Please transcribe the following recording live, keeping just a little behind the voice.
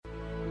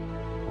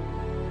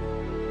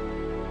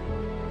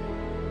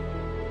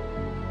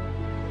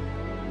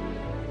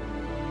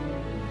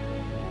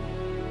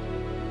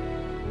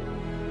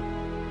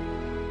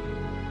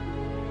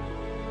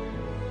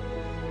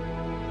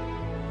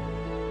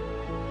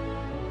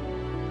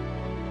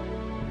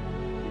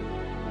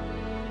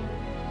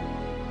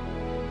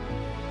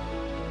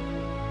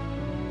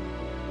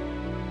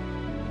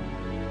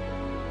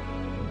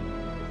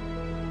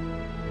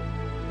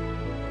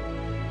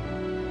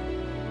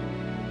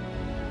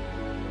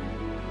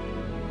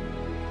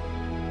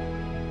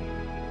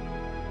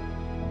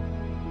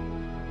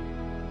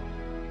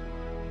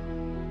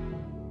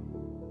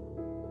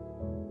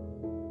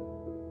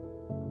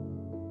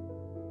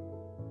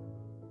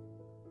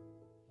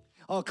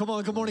Oh, come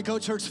on. Good morning, Go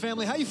Church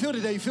family. How you feel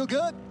today? You feel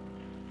good?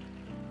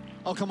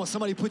 Oh, come on.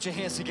 Somebody put your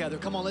hands together.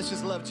 Come on. Let's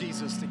just love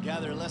Jesus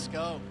together. Let's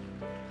go.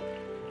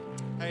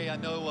 Hey, I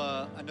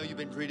know you've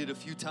been greeted a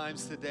few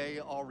times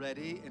today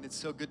already, and it's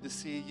so good to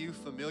see you.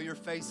 Familiar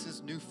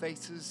faces, new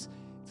faces.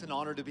 It's an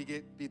honor to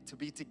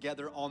be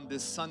together on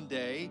this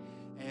Sunday.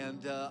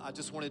 And I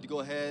just wanted to go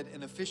ahead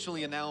and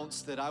officially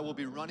announce that I will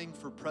be running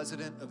for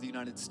President of the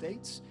United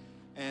States.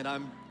 And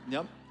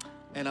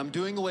I'm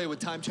doing away with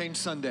Time Change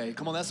Sunday.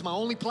 Come on, that's my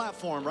only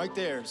platform right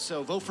there.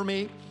 So vote for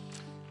me,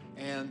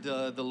 and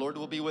the Lord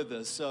will be with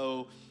us.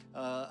 So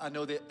I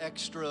know the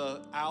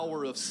extra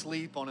hour of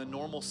sleep on a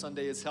normal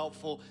Sunday is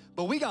helpful,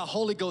 but we got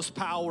Holy Ghost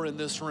power in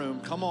this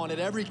room. Come on, at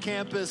every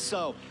campus.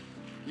 So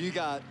you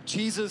got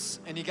Jesus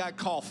and you got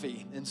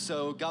coffee. And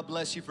so God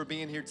bless you for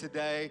being here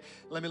today.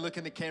 Let me look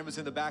in the cameras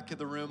in the back of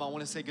the room. I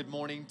want to say good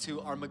morning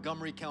to our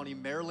Montgomery County,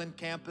 Maryland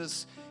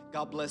campus.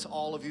 God bless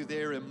all of you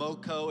there in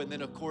MoCo. And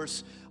then, of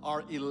course,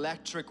 our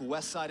electric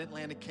Westside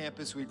Atlanta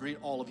campus. We greet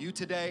all of you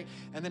today.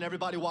 And then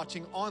everybody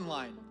watching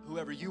online,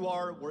 whoever you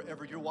are,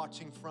 wherever you're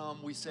watching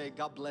from, we say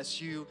God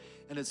bless you.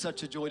 And it's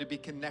such a joy to be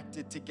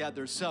connected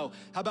together. So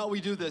how about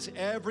we do this?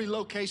 Every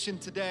location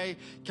today,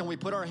 can we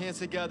put our hands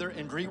together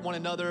and greet one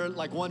another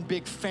like one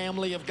big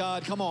family of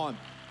God? Come on.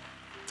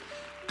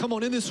 Come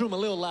on, in this room a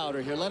little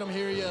louder here. Let them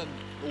hear you.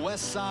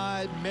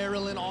 Westside,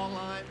 Maryland,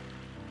 online.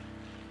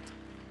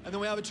 And then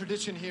we have a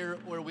tradition here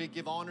where we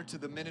give honor to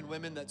the men and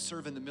women that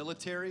serve in the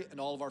military and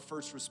all of our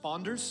first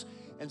responders.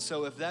 And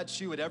so if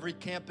that's you at every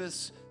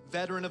campus,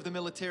 veteran of the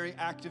military,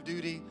 active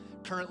duty,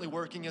 currently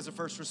working as a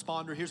first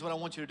responder, here's what I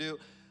want you to do.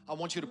 I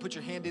want you to put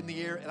your hand in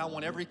the air, and I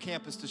want every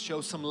campus to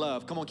show some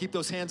love. Come on, keep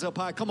those hands up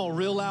high. Come on,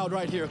 real loud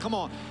right here. Come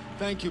on.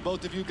 Thank you,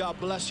 both of you. God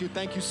bless you.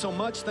 Thank you so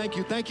much. Thank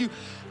you. Thank you.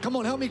 Come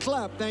on, help me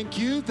clap. Thank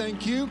you.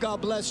 Thank you.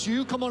 God bless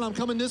you. Come on, I'm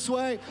coming this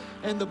way.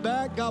 In the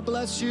back, God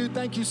bless you.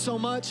 Thank you so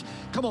much.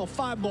 Come on,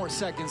 5 more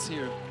seconds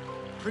here.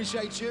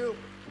 Appreciate you.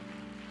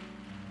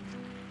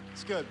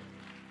 It's good.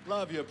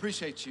 Love you.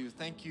 Appreciate you.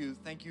 Thank you.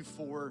 Thank you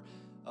for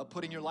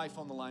putting your life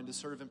on the line to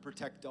serve and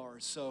protect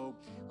ours. So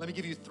let me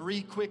give you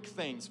 3 quick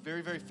things,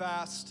 very, very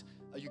fast.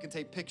 You can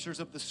take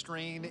pictures of the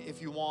screen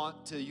if you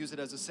want to use it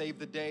as a save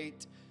the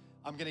date.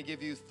 I'm going to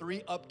give you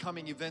 3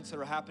 upcoming events that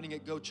are happening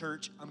at Go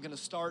Church. I'm going to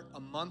start a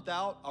month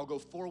out. I'll go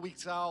 4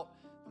 weeks out,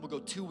 and we'll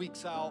go 2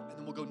 weeks out, and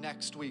then we'll go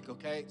next week,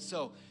 okay?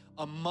 So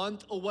a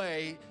month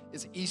away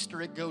is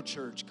Easter at Go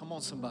Church. Come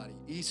on, somebody,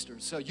 Easter.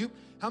 So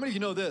how many of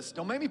you know this?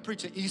 Don't make me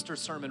preach an Easter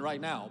sermon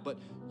right now, but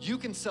you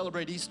can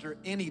celebrate Easter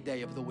any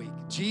day of the week.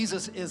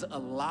 Jesus is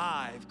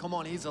alive. Come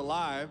on, he's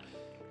alive.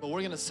 But we're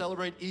going to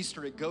celebrate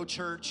Easter at Go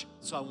Church.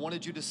 So I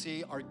wanted you to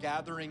see our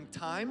gathering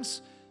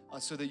times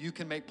so that you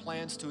can make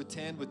plans to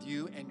attend with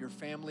you and your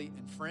family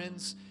and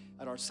friends.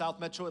 At our South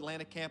Metro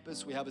Atlanta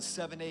campus, we have a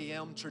 7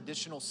 a.m.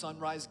 traditional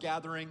sunrise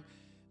gathering.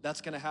 That's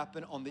going to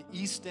happen on the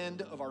east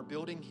end of our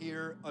building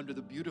here under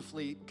the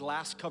beautifully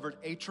glass-covered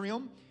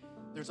atrium.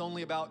 There's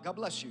only about, God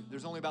bless you,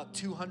 there's only about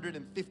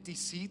 250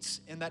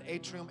 seats in that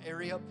atrium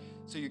area.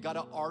 So you got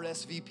to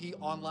RSVP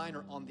online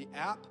or on the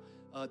app.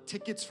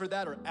 Tickets for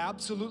that are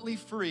absolutely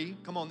free.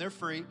 Come on, they're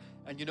free.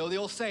 And you know the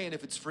old saying,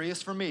 if it's free,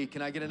 it's for me.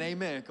 Can I get an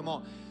amen? Come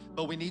on.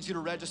 But we need you to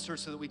register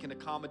so that we can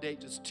accommodate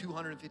just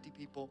 250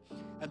 people.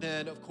 And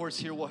then, of course,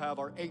 here we'll have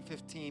our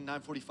 8:15,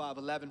 9:45,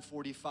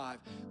 11:45.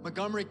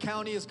 Montgomery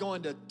County is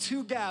going to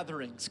 2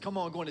 gatherings. Come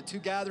on, going to 2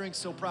 gatherings.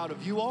 So proud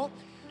of you all.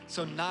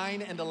 So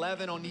 9 and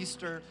 11 on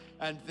Easter.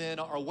 And then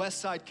our West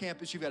Side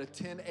campus, you've got a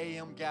 10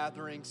 a.m.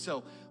 gathering.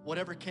 So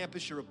whatever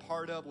campus you're a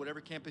part of,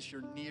 whatever campus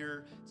you're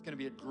near, it's going to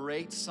be a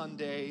great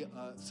Sunday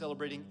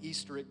celebrating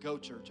Easter at Go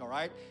Church, all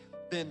right?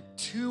 Then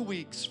 2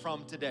 weeks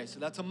from today, so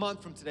that's a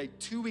month from today,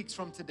 2 weeks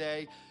from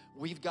today,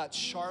 we've got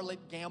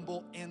Charlotte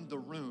Gamble in the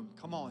room.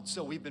 Come on.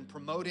 So we've been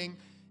promoting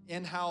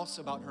in-house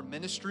about her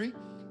ministry.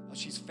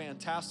 She's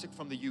fantastic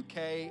from the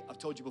UK. I've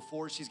told you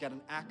before, she's got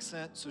an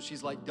accent, so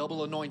she's like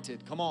double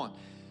anointed. Come on.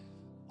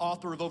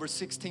 Author of over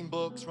 16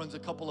 books, runs a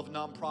couple of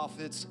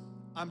nonprofits.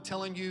 I'm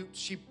telling you,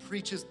 she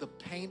preaches the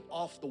paint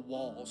off the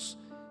walls.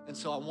 And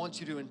so I want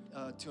you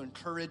to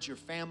encourage your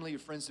family, your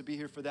friends to be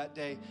here for that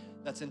day.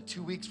 That's in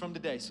 2 weeks from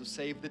today, so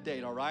save the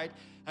date, all right?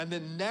 And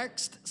then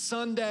next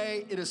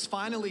Sunday, it is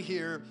finally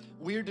here.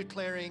 We're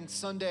declaring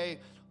Sunday,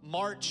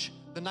 March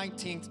the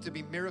 19th to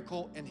be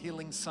Miracle and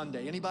Healing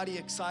Sunday. Anybody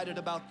excited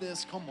about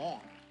this? Come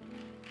on.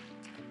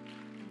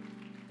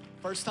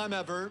 First time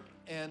ever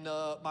in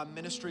my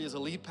ministry as a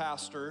lead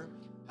pastor,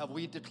 have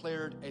we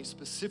declared a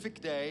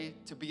specific day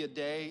to be a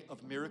day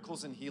of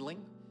miracles and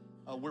healing.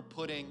 We're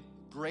putting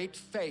great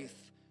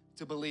faith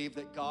to believe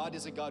that God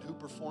is a God who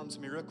performs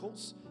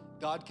miracles.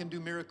 God can do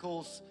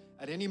miracles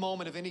at any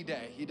moment of any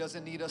day. He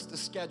doesn't need us to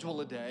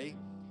schedule a day.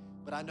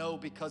 But I know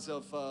because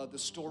of the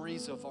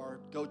stories of our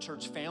Go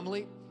Church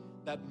family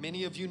that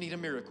many of you need a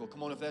miracle.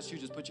 Come on, if that's you,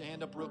 just put your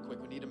hand up real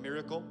quick. We need a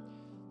miracle.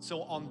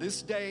 So on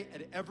this day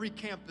at every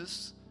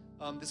campus,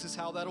 this is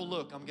how that'll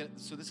look.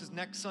 So this is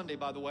next Sunday,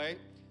 by the way.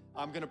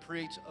 I'm going to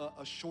preach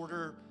a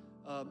shorter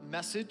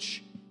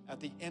message. At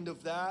the end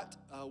of that,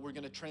 we're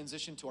going to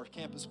transition to our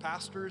campus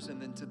pastors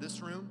and then to this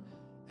room.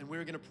 and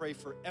we're going to pray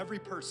for every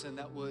person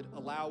that would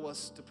allow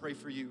us to pray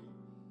for you.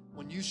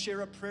 When you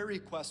share a prayer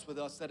request with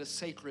us, that is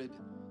sacred,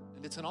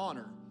 and it's an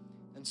honor.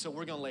 And so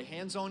we're going to lay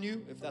hands on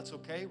you, if that's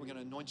okay. We're going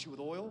to anoint you with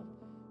oil.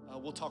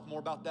 We'll talk more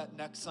about that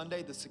next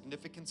Sunday, the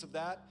significance of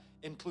that,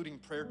 including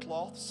prayer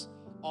cloths.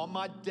 On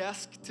my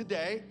desk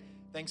today,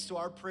 thanks to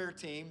our prayer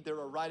team, there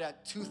are right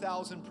at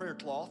 2,000 prayer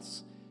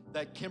cloths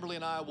that Kimberly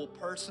and I will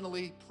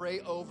personally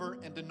pray over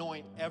and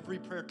anoint every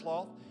prayer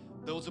cloth.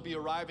 Those will be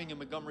arriving in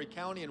Montgomery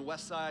County and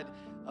Westside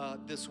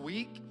this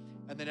week.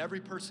 And then every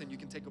person, you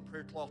can take a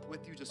prayer cloth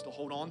with you just to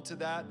hold on to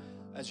that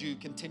as you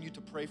continue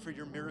to pray for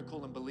your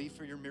miracle and believe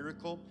for your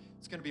miracle.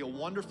 It's going to be a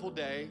wonderful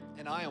day,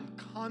 and I am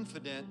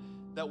confident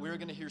that we're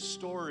going to hear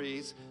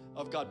stories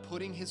of God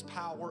putting his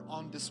power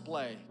on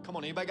display. Come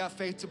on, anybody got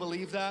faith to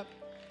believe that?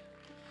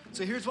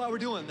 So here's why we're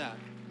doing that.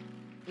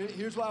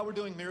 Here's why we're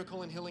doing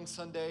Miracle and Healing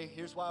Sunday.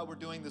 Here's why we're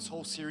doing this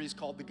whole series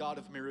called the God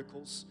of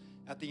Miracles.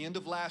 At the end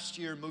of last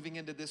year, moving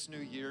into this new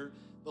year,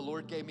 the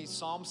Lord gave me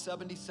Psalm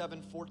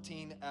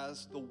 77:14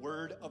 as the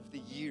word of the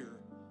year.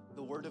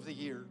 The word of the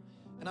year.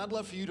 And I'd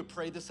love for you to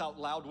pray this out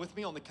loud with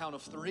me on the count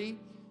of 3.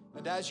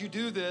 And as you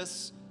do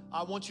this,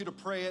 I want you to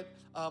pray it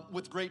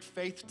with great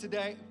faith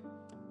today.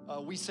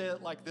 We say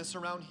it like this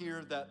around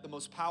here, that the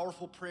most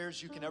powerful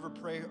prayers you can ever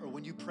pray are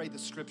when you pray the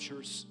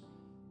scriptures.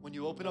 When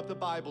you open up the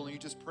Bible and you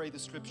just pray the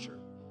scripture.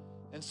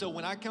 And so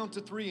when I count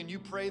to 3 and you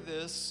pray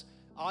this,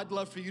 I'd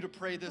love for you to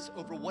pray this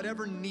over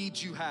whatever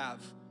needs you have,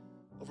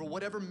 over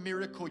whatever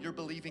miracle you're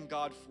believing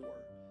God for.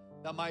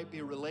 That might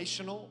be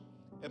relational,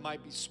 it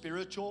might be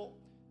spiritual,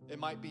 it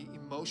might be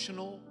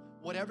emotional,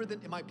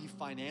 it might be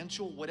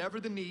financial, whatever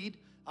the need.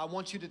 I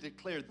want you to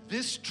declare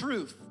this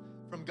truth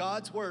from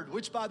God's word,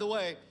 which, by the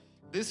way,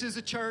 this is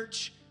a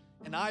church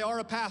and I are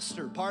a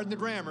pastor, pardon the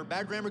grammar,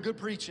 bad grammar, good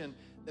preaching,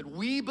 that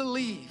we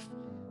believe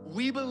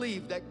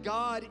that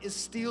God is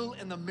still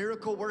in the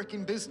miracle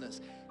working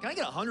business. Can I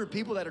get 100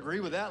 people that agree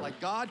with that? Like,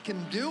 God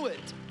can do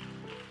it.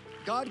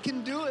 God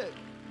can do it.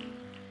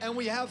 And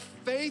we have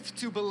faith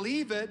to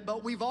believe it,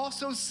 but we've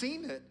also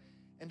seen it.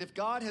 And if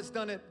God has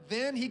done it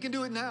then, he can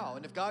do it now.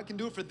 And if God can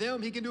do it for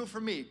them, he can do it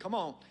for me. Come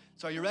on.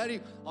 So are you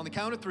ready? On the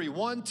count of 3.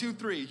 1, 2,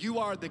 3. You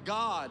are the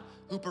God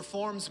who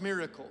performs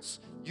miracles.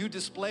 You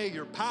display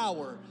your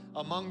power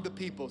among the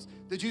peoples.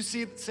 Did you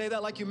say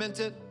that like you meant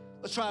it?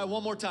 Let's try it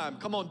one more time.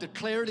 Come on,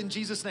 declare it in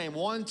Jesus' name.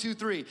 1, 2,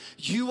 3.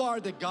 You are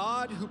the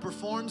God who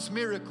performs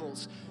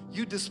miracles.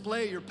 You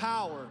display your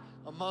power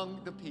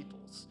among the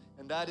peoples.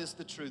 And that is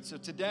the truth. So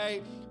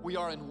today, we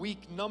are in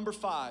week number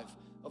 5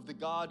 of the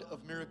God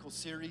of Miracles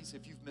series.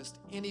 If you've missed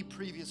any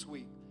previous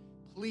week,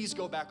 please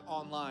go back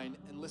online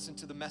and listen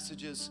to the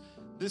messages.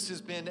 This has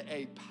been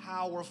a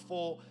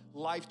powerful,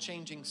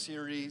 life-changing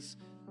series.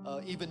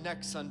 Even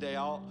next Sunday,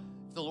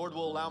 if the Lord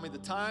will allow me the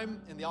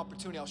time and the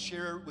opportunity, I'll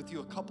share with you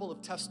a couple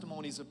of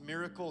testimonies of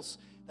miracles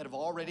that have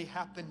already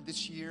happened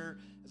this year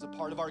as a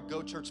part of our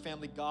Go Church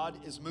family. God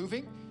is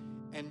moving,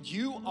 and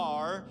you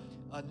are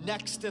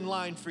next in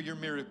line for your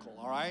miracle,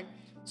 all right?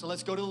 So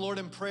let's go to the Lord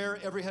in prayer.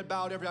 Every head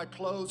bowed, every eye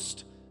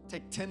closed.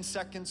 Take 10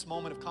 seconds,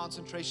 moment of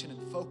concentration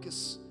and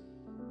focus,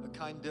 a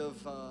kind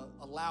of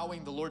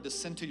allowing the Lord to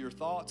center your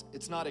thoughts.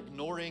 It's not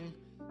ignoring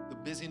the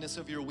busyness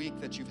of your week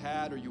that you've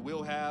had or you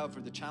will have,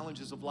 or the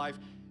challenges of life.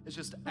 It's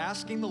just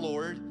asking the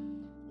Lord,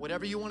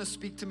 whatever you want to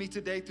speak to me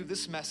today through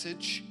this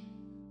message,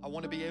 I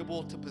want to be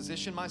able to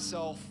position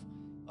myself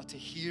to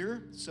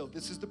hear. So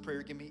this is the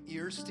prayer. Give me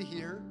ears to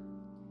hear,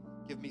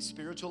 give me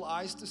spiritual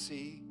eyes to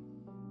see,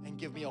 and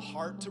give me a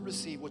heart to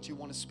receive what you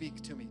want to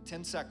speak to me.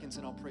 10 seconds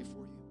and I'll pray for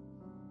you.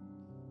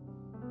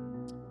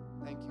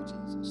 Thank you,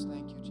 Jesus.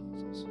 Thank you,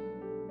 Jesus.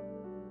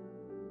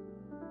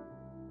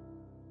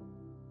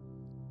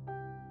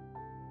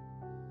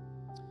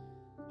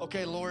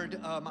 Okay, Lord,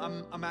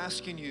 I'm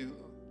asking you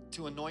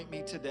to anoint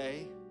me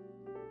today.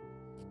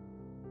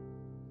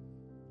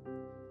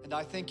 And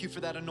I thank you for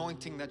that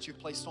anointing that you've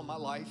placed on my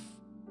life.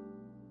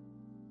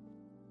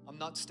 I'm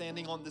not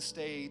standing on the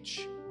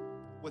stage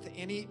with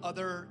any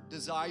other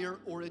desire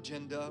or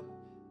agenda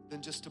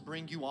than just to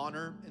bring you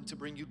honor and to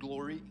bring you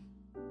glory.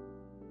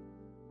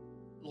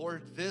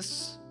 Lord,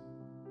 this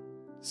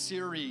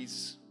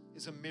series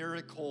is a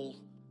miracle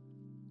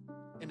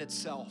in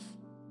itself.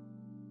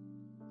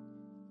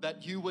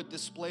 That you would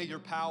display your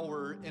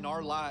power in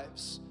our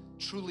lives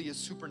truly is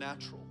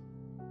supernatural.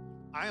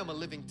 I am a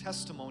living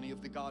testimony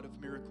of the God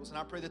of miracles. And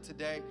I pray that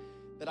today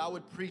that I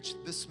would preach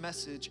this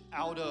message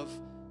out of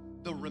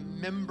the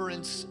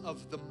remembrance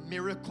of the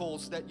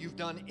miracles that you've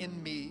done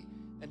in me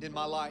and in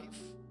my life.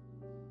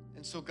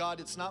 And so God,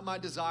 it's not my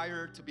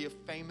desire to be a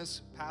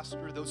famous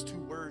pastor. Those two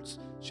words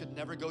should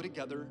never go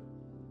together.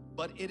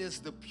 But it is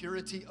the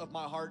purity of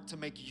my heart to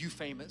make you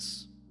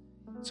famous.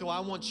 So I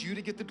want you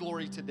to get the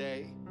glory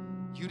today.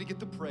 You to get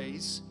the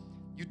praise.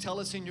 You tell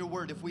us in your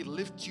word, if we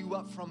lift you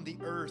up from the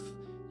earth,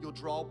 you'll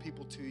draw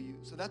people to you.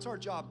 So that's our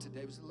job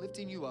today, was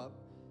lifting you up,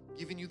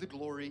 giving you the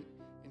glory,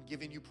 and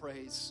giving you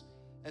praise.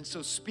 And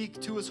so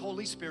speak to us,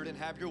 Holy Spirit, and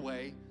have your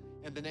way.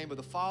 In the name of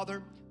the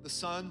Father, the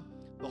Son,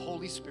 the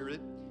Holy Spirit,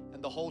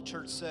 and the whole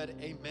church said,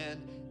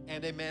 amen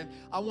and amen.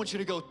 I want you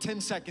to go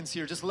 10 seconds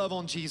here. Just love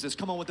on Jesus.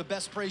 Come on, with the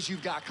best praise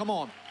you've got. Come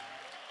on.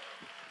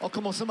 Oh,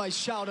 come on. Somebody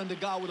shout unto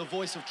God with a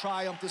voice of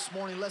triumph this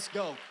morning. Let's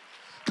go.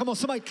 Come on,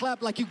 somebody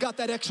clap like you got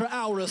that extra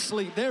hour of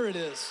sleep. There it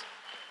is.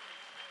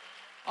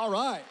 All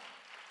right.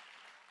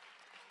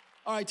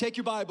 All right, take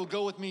your Bible.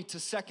 Go with me to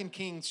 2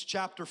 Kings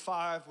chapter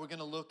 5. We're going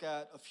to look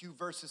at a few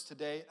verses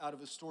today out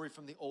of a story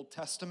from the Old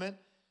Testament.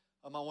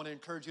 I want to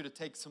encourage you to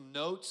take some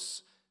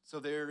notes. So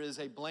there is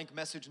a blank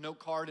message note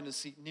card in a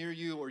seat near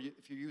you, or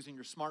if you're using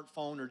your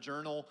smartphone or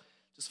journal,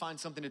 just find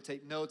something to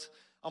take notes.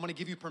 I'm going to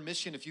give you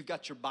permission. If you've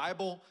got your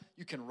Bible,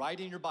 you can write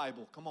in your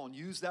Bible. Come on,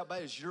 use that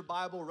as your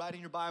Bible, write in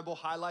your Bible,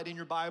 highlight in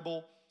your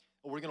Bible.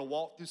 We're going to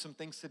walk through some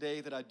things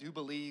today that I do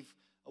believe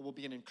will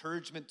be an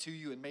encouragement to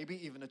you and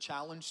maybe even a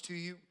challenge to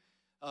you.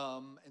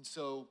 And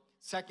so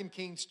 2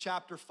 Kings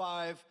chapter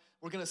 5,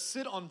 we're going to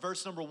sit on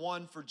verse number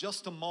 1 for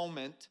just a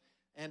moment,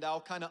 and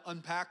I'll kind of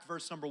unpack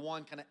verse number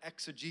 1, kind of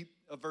exegete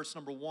verse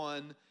number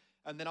 1,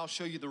 and then I'll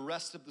show you the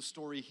rest of the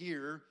story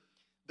here.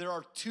 There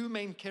are two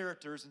main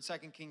characters in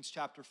 2 Kings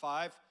chapter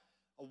 5.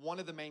 One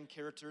of the main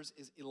characters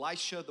is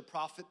Elisha, the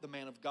prophet, the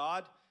man of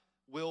God.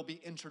 We'll be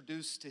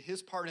introduced to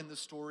his part in the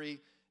story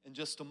in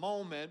just a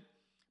moment.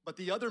 But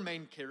the other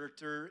main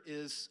character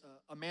is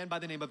a man by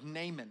the name of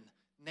Naaman.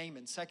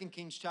 2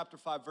 Kings chapter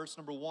 5, verse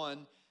number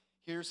 1.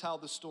 Here's how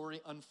the story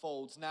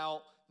unfolds.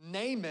 Now,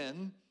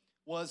 Naaman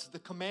was the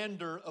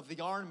commander of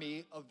the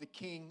army of the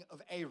king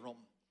of Aram.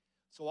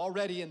 So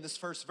already in this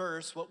first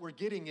verse, what we're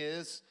getting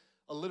is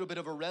a little bit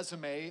of a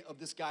resume of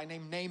this guy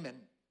named Naaman.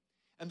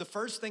 And the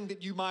first thing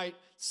that you might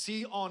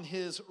see on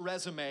his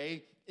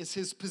resume is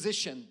his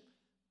position,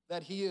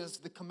 that he is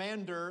the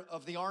commander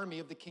of the army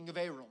of the king of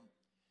Aram.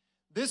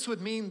 This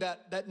would mean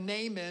that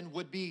Naaman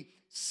would be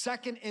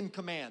second in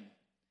command,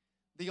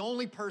 the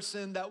only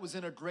person that was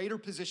in a greater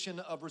position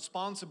of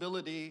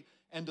responsibility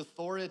and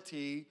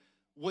authority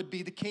would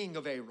be the king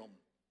of Aram.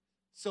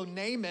 So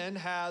Naaman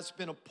has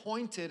been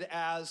appointed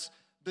as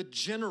the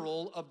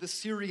general of the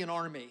Syrian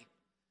army.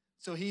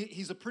 So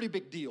he's a pretty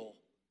big deal.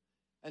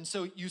 And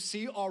so you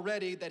see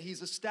already that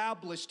he's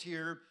established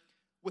here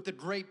with a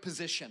great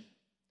position.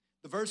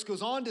 The verse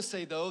goes on to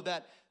say, though,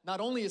 that not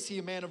only is he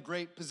a man of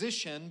great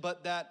position,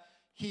 but that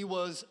he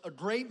was a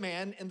great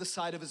man in the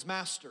sight of his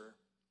master,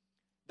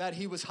 that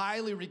he was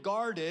highly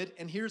regarded,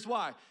 and here's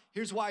why.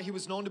 Here's why he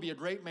was known to be a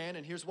great man,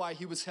 and here's why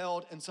he was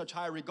held in such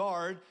high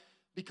regard,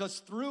 because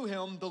through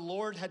him, the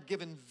Lord had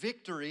given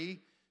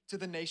victory to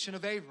the nation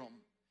of Aram.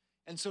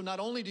 And so not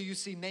only do you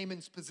see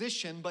Naaman's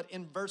position, but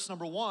in verse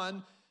number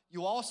 1,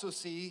 you also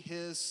see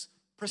his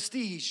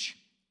prestige,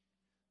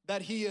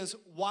 that he is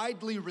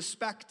widely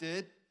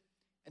respected,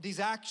 and he's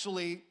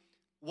actually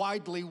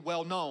widely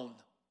well known.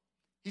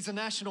 He's a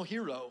national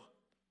hero.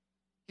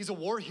 He's a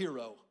war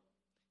hero.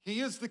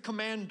 He is the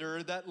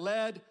commander that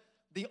led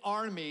the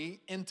army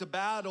into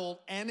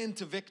battle and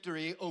into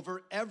victory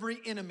over every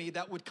enemy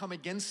that would come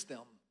against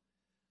them.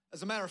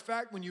 As a matter of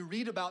fact, when you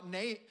read about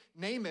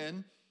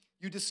Naaman,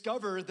 you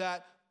discover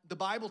that the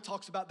Bible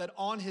talks about that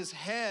on his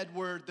head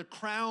were the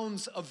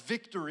crowns of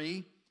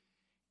victory,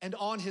 and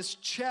on his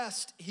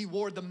chest he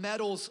wore the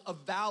medals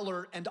of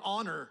valor and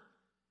honor.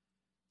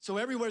 So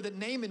everywhere that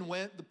Naaman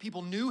went, the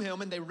people knew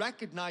him and they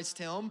recognized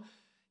him.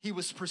 He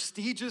was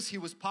prestigious, he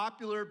was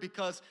popular,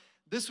 because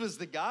this was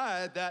the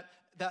guy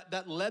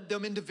that led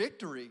them into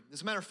victory.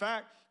 As a matter of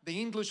fact,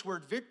 the English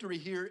word victory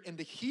here in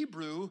the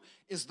Hebrew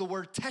is the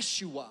word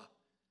teshua,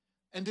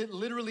 and it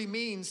literally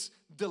means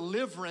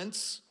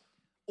deliverance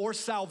or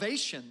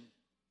salvation.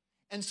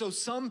 And so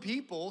some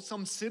people,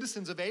 some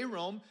citizens of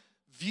Aram,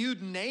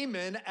 viewed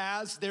Naaman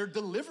as their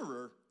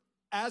deliverer,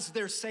 as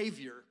their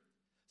savior.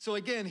 So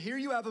again, here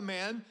you have a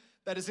man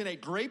that is in a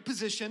great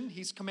position.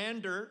 He's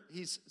commander,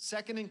 he's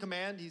second in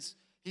command,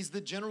 he's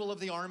the general of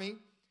the army,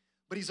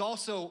 but he's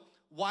also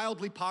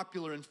wildly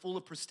popular and full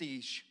of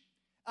prestige.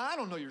 I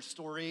don't know your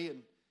story,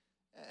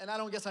 and I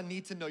don't guess I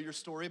need to know your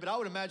story, but I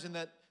would imagine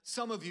that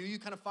some of you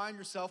kind of find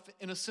yourself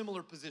in a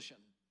similar position,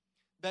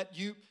 that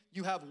you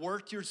have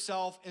worked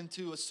yourself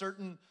into a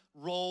certain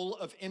role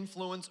of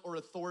influence or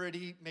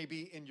authority,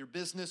 maybe in your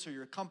business or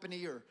your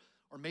company, or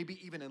maybe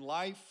even in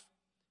life,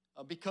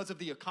 because of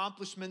the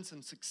accomplishments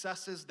and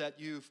successes that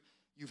you've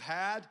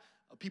had.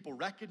 People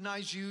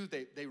recognize you,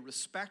 they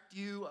respect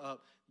you,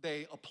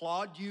 they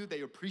applaud you,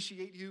 they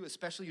appreciate you,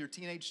 especially your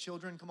teenage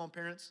children. Come on,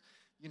 parents.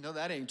 You know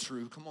that ain't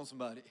true. Come on,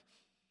 somebody.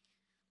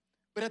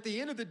 But at the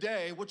end of the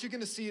day, what you're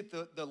going to see at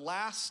the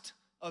last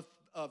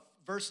of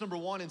verse number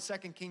 1 in 2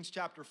 Kings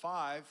chapter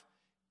 5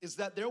 is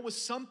that there was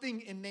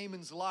something in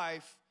Naaman's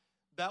life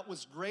that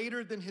was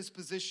greater than his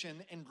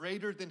position and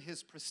greater than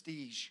his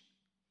prestige.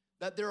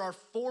 That there are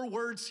 4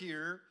 words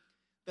here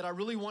that I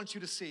really want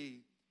you to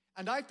see.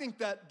 And I think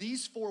that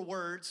these 4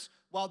 words,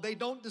 while they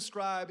don't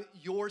describe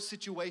your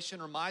situation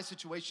or my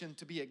situation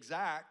to be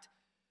exact,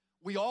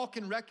 we all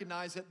can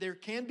recognize that there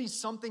can be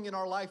something in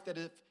our life that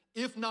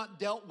if not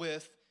dealt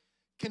with,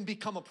 can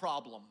become a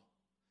problem.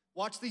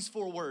 Watch these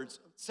 4 words.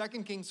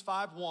 2 Kings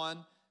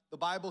 5:1, the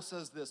Bible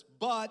says this,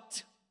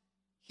 but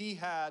he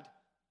had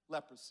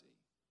leprosy.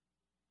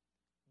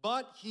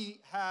 but he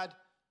had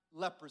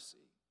leprosy.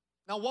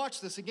 Now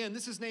watch this again.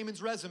 This is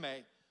Naaman's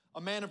resume.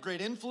 A man of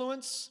great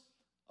influence,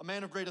 a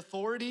man of great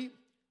authority,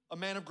 a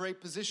man of great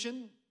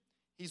position.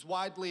 He's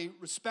widely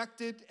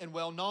respected and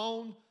well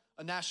known,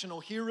 a national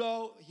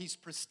hero. He's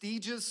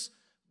prestigious,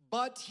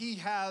 but he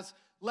has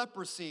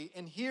leprosy.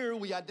 And here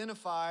we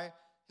identify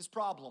his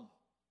problem.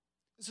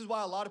 This is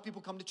why a lot of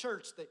people come to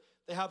church.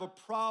 They have a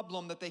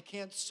problem that they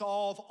can't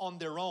solve on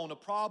their own, a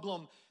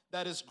problem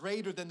that is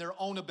greater than their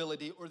own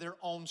ability or their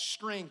own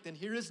strength. And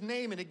here is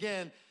Naaman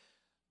again,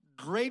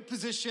 great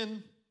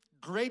position,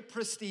 great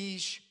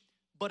prestige,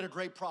 but a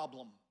great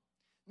problem.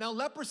 Now,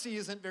 leprosy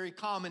isn't very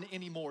common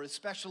anymore,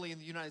 especially in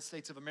the United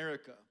States of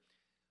America.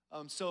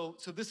 So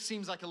this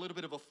seems like a little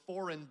bit of a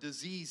foreign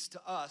disease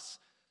to us.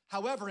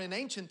 However, in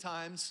ancient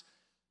times,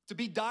 to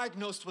be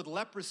diagnosed with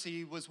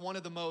leprosy was one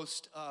of the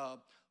most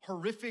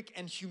horrific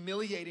and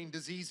humiliating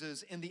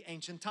diseases in the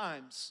ancient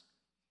times.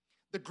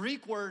 The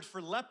Greek word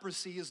for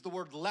leprosy is the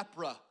word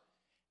lepra,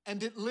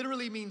 and it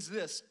literally means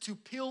this, to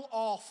peel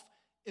off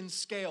in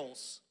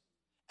scales.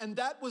 And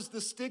that was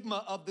the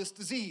stigma of this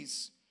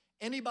disease.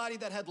 Anybody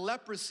that had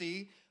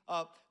leprosy,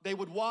 they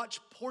would watch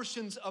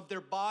portions of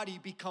their body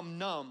become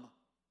numb.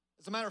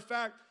 As a matter of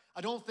fact,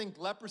 I don't think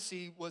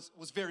leprosy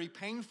was very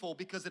painful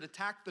because it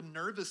attacked the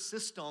nervous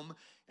system,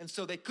 and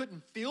so they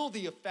couldn't feel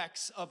the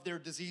effects of their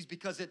disease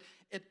because it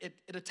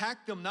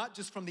attacked them not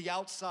just from the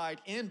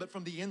outside in, but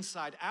from the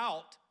inside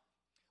out.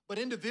 But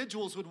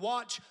individuals would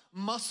watch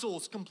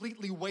muscles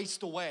completely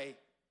waste away.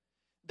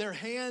 Their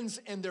hands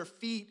and their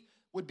feet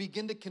would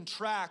begin to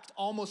contract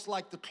almost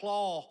like the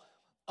claw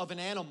of an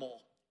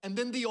animal. And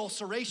then the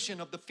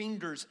ulceration of the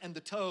fingers and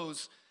the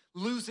toes,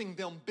 losing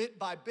them bit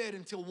by bit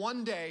until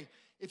one day,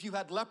 if you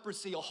had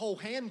leprosy, a whole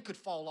hand could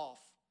fall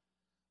off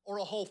or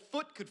a whole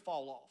foot could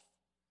fall off.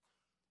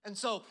 And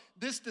so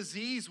this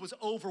disease was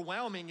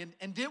overwhelming,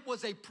 and it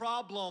was a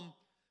problem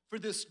for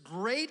this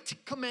great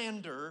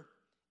commander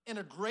in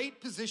a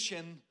great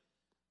position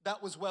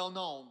that was well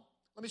known.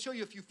 Let me show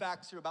you a few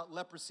facts here about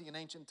leprosy in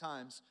ancient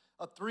times.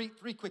 Three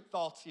quick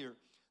thoughts here.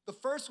 The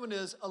first one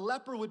is a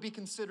leper would be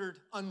considered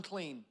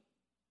unclean.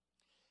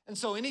 And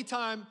so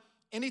anytime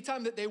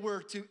that they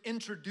were to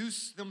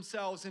introduce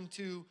themselves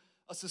into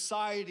a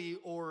society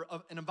or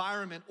an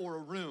environment or a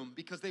room,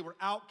 because they were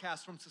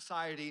outcast from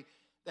society,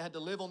 they had to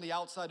live on the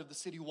outside of the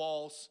city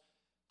walls.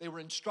 They were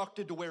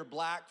instructed to wear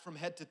black from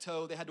head to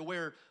toe. They had to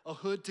wear a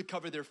hood to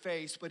cover their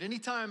face. But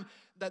anytime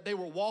that they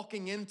were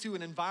walking into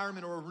an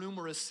environment or a room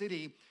or a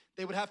city,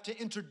 they would have to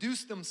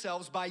introduce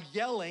themselves by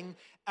yelling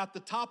at the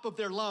top of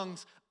their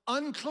lungs,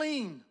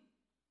 unclean,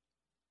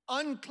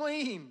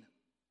 unclean,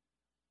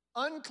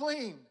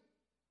 unclean.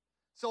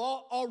 So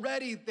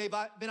already they've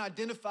been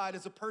identified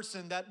as a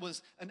person that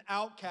was an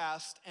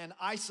outcast and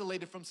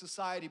isolated from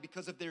society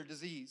because of their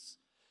disease.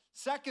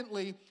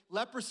 Secondly,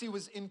 leprosy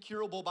was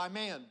incurable by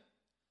man.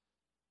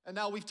 And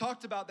now we've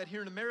talked about that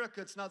here in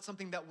America. It's not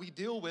something that we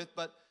deal with,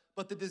 but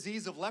the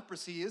disease of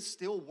leprosy is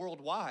still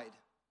worldwide.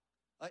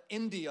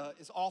 India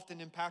is often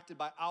impacted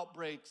by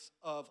outbreaks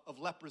of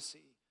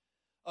leprosy.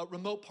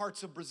 Remote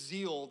parts of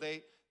Brazil,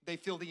 they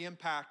feel the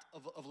impact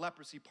of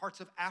leprosy. Parts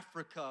of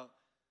Africa,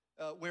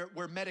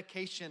 where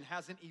medication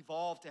hasn't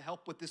evolved to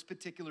help with this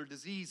particular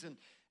disease.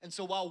 And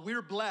so while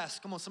we're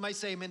blessed, come on, somebody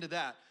say amen to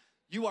that.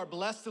 You are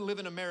blessed to live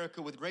in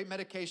America with great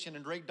medication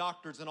and great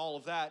doctors and all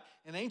of that.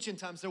 In ancient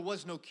times, there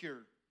was no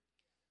cure.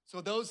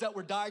 So those that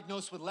were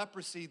diagnosed with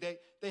leprosy,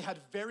 they had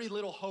very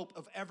little hope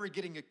of ever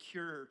getting a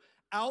cure.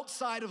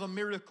 Outside of a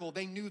miracle,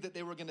 they knew that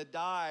they were gonna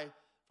die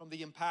from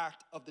the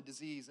impact of the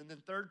disease. And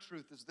then third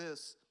truth is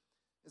this,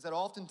 is that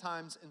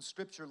oftentimes in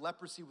Scripture,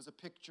 leprosy was a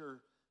picture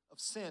of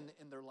sin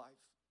in their life.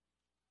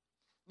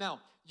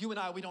 Now, you and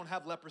I, we don't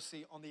have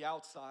leprosy on the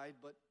outside,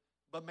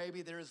 but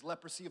maybe there is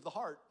leprosy of the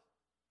heart.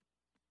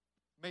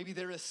 Maybe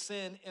there is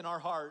sin in our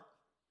heart.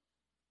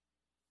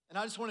 And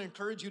I just want to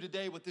encourage you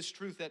today with this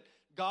truth that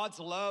God's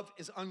love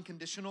is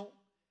unconditional,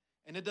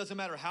 and it doesn't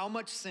matter how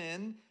much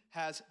sin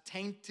has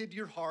tainted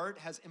your heart,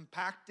 has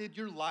impacted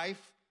your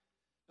life,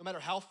 no matter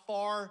how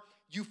far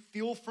you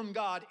feel from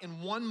God,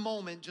 in one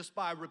moment, just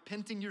by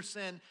repenting your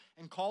sin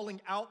and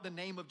calling out the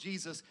name of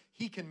Jesus,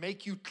 He can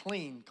make you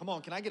clean. Come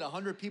on, can I get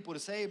 100 people to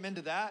say amen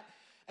to that?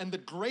 And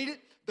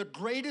the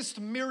greatest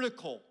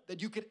miracle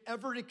that you could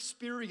ever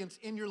experience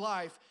in your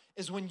life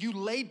is when you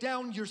lay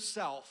down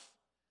yourself,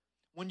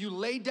 when you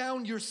lay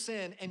down your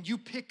sin and you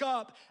pick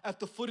up at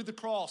the foot of the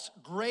cross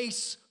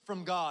grace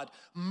from God,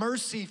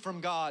 mercy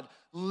from God,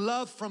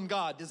 love from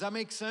God. Does that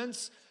make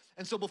sense?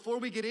 And so before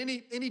we get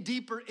any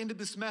deeper into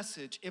this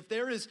message, if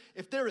there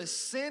is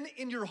sin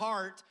in your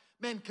heart,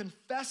 man,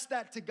 confess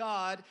that to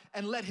God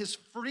and let His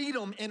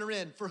freedom enter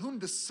in. For whom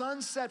the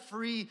Son set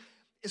free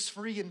is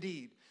free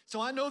indeed.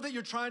 So I know that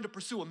you're trying to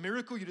pursue a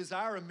miracle, you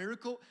desire a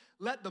miracle.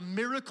 Let the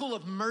miracle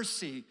of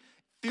mercy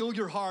fill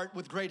your heart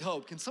with great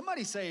hope. Can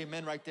somebody say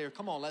amen right there?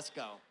 Come on, let's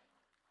go.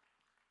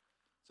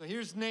 So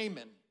here's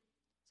Naaman.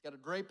 He's got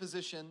a great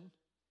position.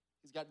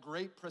 He's got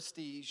great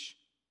prestige,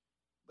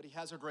 but he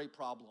has a great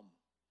problem.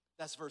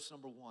 That's verse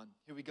number 1.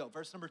 Here we go.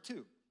 Verse number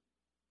 2.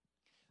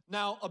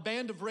 Now, a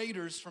band of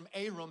raiders from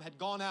Aram had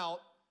gone out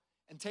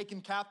and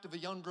taken captive a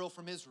young girl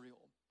from Israel.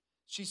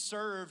 She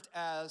served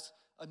as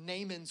a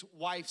Naaman's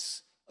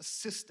wife's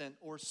assistant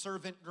or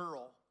servant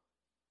girl.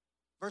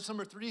 Verse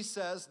number 3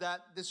 says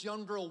that this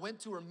young girl went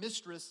to her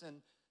mistress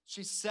and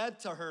she said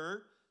to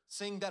her,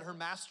 seeing that her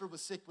master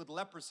was sick with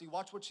leprosy,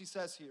 watch what she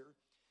says here.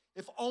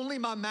 If only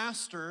my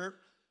master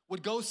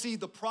would go see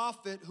the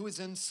prophet who is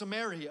in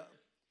Samaria,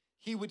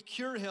 he would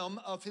cure him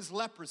of his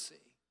leprosy.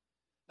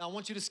 Now I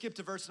want you to skip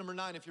to verse number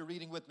 9 if you're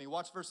reading with me.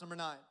 Watch verse number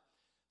 9.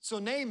 So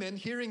Naaman,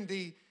 hearing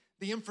the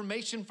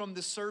information from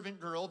this servant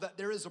girl that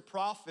there is a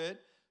prophet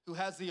who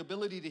has the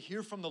ability to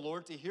hear from the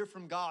Lord, to hear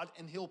from God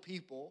and heal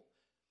people,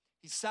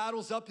 he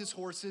saddles up his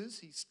horses,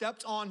 he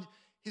stepped on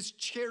his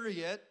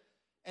chariot,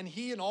 and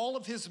he and all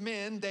of his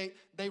men,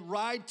 they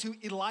ride to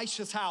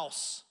Elisha's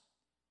house.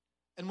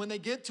 And when they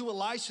get to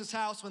Elisha's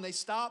house, when they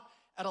stop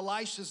at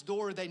Elisha's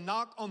door, they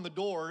knock on the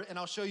door, and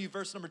I'll show you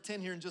verse number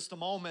 10 here in just a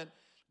moment.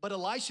 But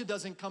Elisha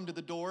doesn't come to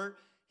the door.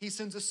 He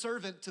sends a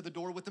servant to the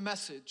door with a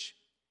message.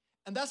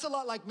 And that's a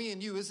lot like me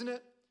and you, isn't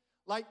it?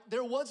 Like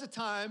there was a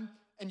time,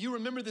 and you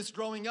remember this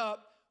growing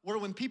up, where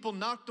when people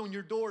knocked on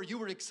your door, you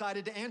were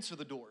excited to answer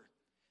the door.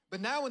 But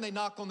now when they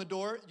knock on the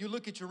door, you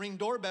look at your Ring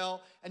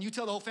doorbell and you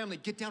tell the whole family,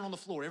 get down on the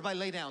floor. Everybody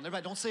lay down.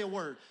 Everybody don't say a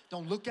word.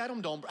 Don't look at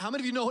them. How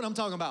many of you know what I'm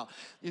talking about?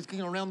 It's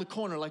going around the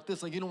corner like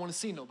this, like you don't want to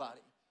see nobody.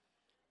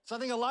 So I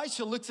think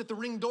Elisha looks at the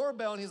Ring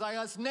doorbell and he's like,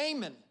 it's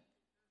Naaman.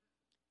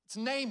 It's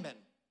Naaman.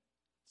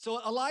 So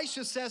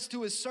Elisha says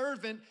to his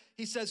servant,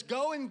 he says,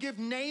 go and give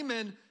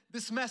Naaman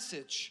this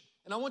message.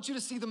 And I want you to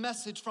see the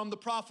message from the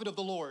prophet of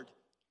the Lord.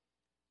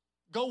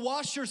 Go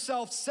wash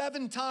yourself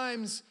 7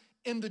 times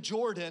in the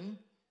Jordan,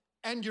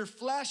 and your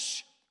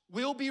flesh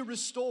will be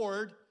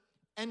restored,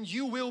 and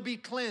you will be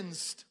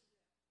cleansed.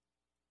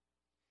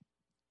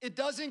 It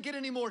doesn't get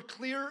any more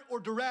clear or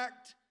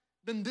direct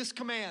than this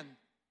command.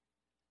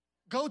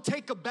 Go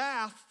take a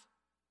bath,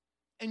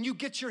 and you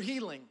get your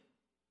healing.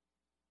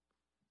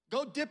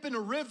 Go dip in a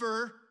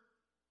river,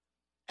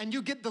 and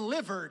you get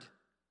delivered.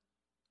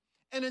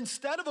 And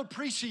instead of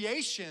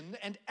appreciation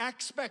and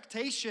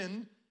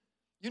expectation,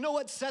 you know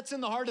what sets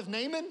in the heart of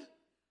Naaman?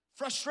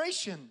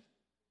 Frustration.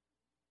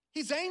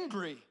 He's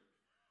angry.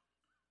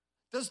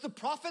 Does the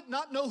prophet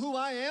not know who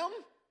I am?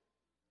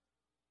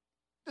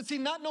 Does he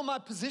not know my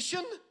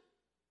position?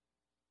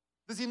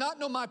 Does he not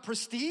know my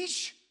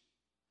prestige?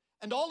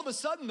 And all of a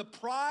sudden, the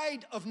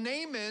pride of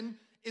Naaman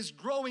is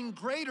growing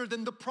greater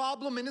than the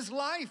problem in his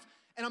life.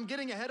 And I'm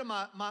getting ahead of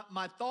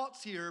my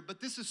thoughts here,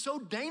 but this is so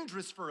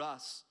dangerous for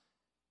us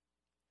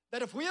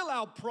that if we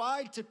allow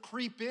pride to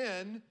creep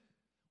in,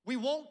 we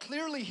won't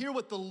clearly hear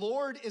what the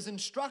Lord is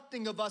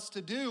instructing of us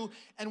to do,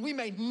 and we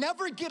may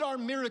never get our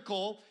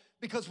miracle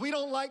because we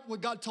don't like what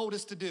God told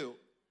us to do.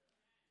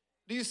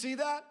 Do you see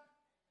that?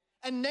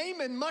 And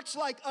Naaman, much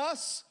like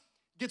us,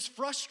 gets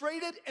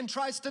frustrated and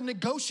tries to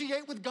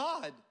negotiate with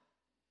God.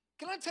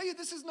 Can I tell you,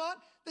 this is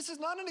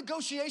not a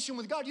negotiation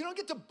with God. You don't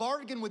get to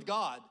bargain with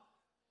God.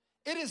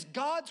 It is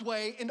God's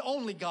way and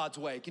only God's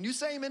way. Can you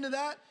say amen to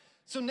that?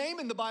 So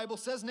Naaman, the Bible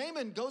says,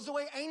 Naaman goes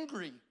away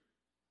angry.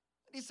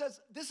 He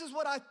says, this is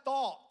what I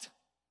thought.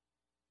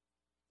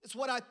 It's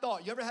what I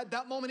thought. You ever had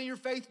that moment in your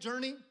faith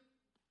journey?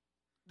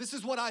 This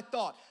is what I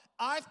thought.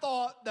 I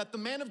thought that the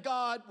man of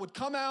God would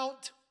come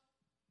out,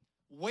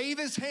 wave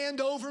his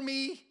hand over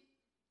me.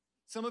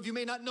 Some of you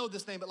may not know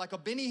this name, but like a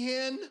Benny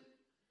Hinn.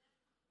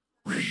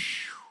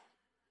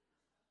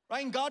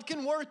 Right? And God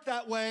can work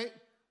that way.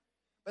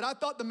 But I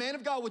thought the man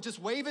of God would just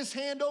wave his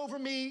hand over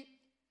me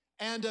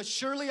and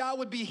surely I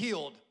would be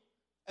healed.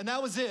 And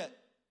that was it.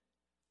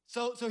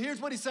 So here's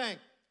what he's saying.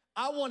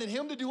 I wanted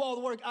him to do all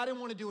the work. I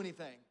didn't want to do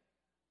anything.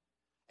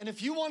 And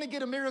if you want to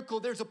get a miracle,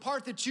 there's a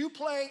part that you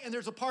play and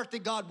there's a part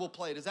that God will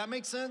play. Does that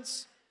make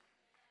sense?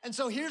 And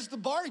so here's the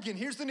bargain.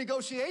 Here's the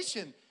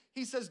negotiation.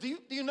 He says, do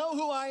you know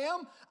who I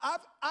am?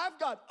 I've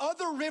got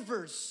other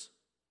rivers.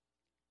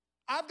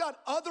 I've got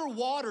other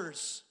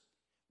waters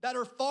that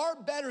are far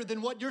better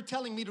than what you're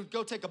telling me to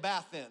go take a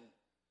bath in.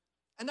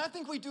 And I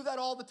think we do that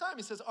all the time.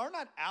 He says, are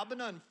not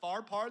Abana and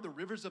Pharpar, the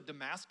rivers of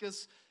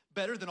Damascus,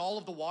 better than all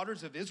of the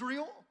waters of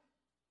Israel?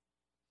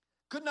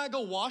 Couldn't I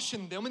go wash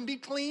in them and be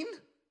clean?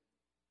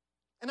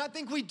 And I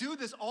think we do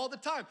this all the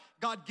time.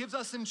 God gives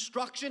us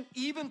instruction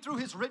even through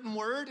his written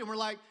word, and we're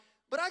like,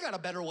 but I got a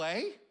better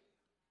way.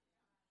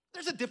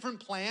 There's a different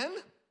plan.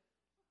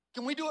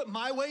 Can we do it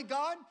my way,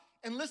 God?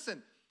 And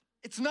listen,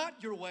 it's not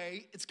your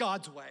way, it's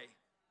God's way.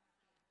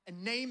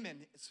 And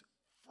Naaman is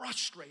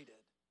frustrated.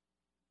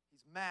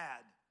 He's mad,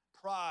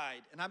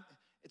 pride, and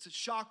it's a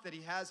shock that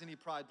he has any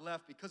pride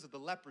left because of the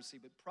leprosy,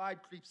 but pride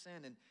creeps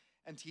in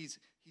and he's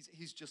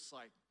just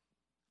like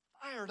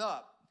fired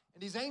up.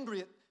 And he's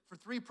angry for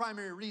 3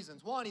 primary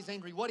reasons. One, he's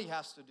angry what he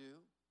has to do.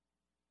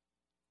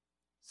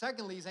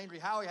 Secondly, he's angry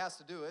how he has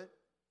to do it.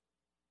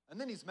 And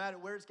then he's mad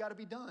at where it's got to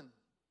be done.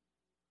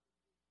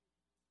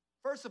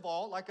 First of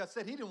all, like I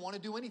said, he didn't want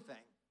to do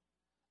anything.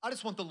 I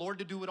just want the Lord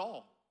to do it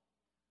all.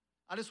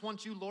 I just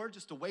want you, Lord,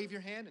 just to wave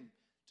your hand and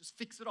just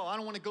fix it all. I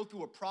don't want to go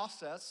through a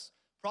process.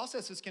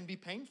 Processes can be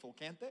painful,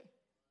 can't they?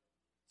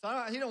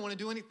 So he don't want to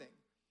do anything.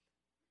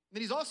 And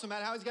then he's also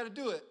mad how he's got to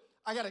do it.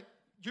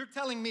 You're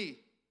telling me,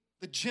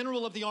 the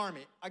general of the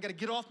army, I got to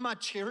get off my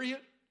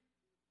chariot,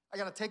 I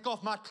got to take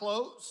off my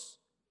clothes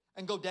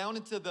and go down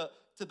into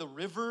the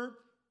river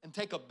and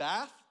take a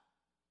bath?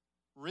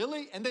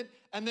 Really? And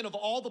then of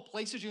all the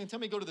places, you can tell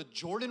me go to the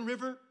Jordan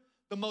River,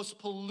 the most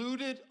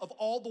polluted of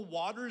all the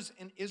waters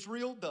in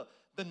Israel,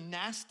 the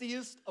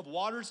nastiest of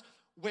waters,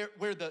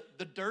 where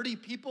the dirty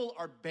people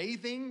are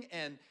bathing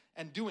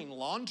and doing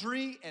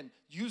laundry and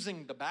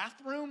using the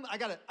bathroom. I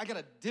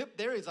gotta dip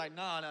there. He's like,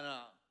 no.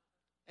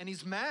 And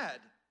he's mad.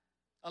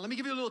 Let me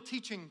give you a little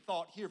teaching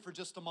thought here for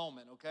just a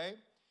moment, okay?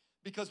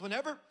 Because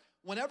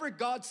whenever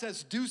God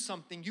says do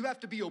something, you have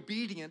to be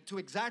obedient to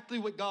exactly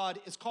what God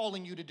is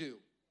calling you to do.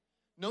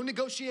 No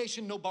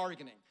negotiation, no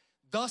bargaining.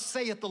 Thus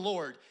saith the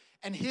Lord.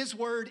 And his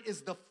word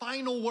is the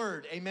final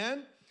word,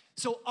 amen?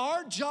 So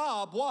our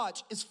job,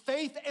 watch, is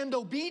faith and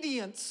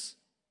obedience.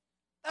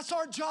 That's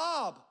our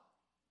job.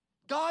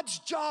 God's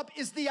job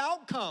is the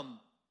outcome.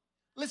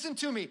 Listen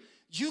to me.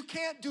 You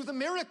can't do the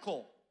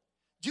miracle.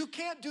 You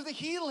can't do the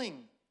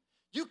healing.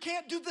 You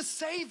can't do the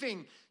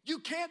saving. You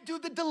can't do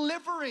the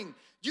delivering.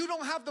 You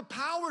don't have the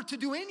power to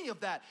do any of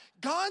that.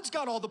 God's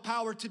got all the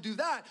power to do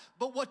that.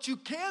 But what you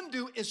can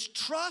do is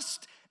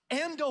trust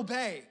and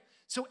obey.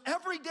 So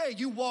every day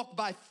you walk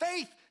by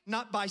faith,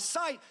 not by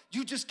sight.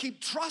 You just keep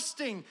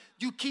trusting.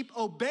 You keep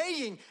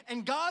obeying.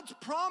 And God's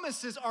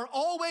promises are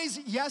always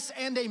yes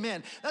and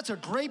amen. That's a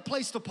great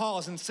place to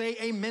pause and say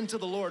amen to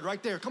the Lord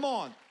right there. Come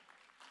on.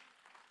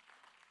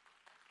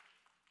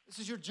 This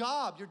is your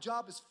job. Your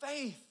job is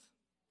faith.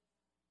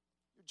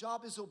 Your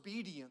job is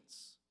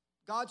obedience.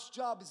 God's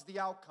job is the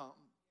outcome.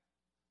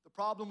 The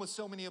problem with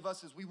so many of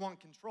us is we want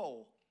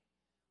control.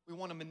 We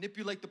want to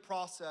manipulate the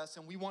process,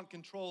 and we want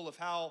control of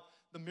how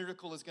the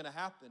miracle is going to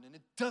happen. And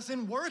it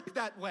doesn't work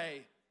that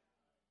way.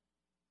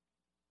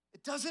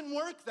 It doesn't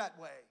work that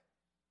way.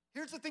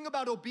 Here's the thing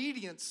about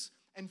obedience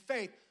and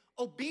faith.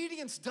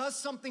 Obedience does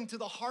something to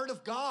the heart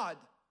of God.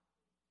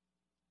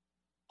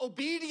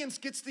 Obedience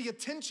gets the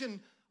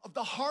attention of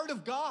the heart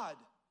of God.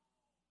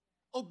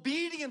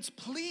 Obedience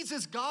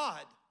pleases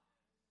God.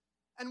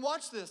 And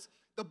watch this.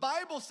 The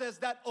Bible says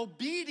that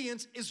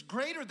obedience is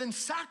greater than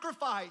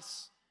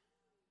sacrifice.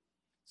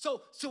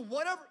 So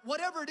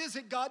whatever it is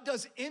that God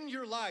does in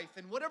your life,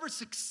 and whatever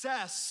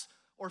success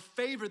or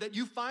favor that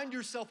you find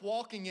yourself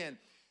walking in,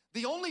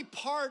 the only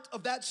part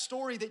of that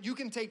story that you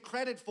can take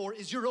credit for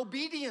is your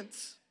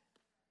obedience.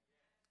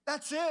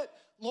 That's it.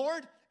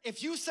 Lord,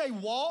 if you say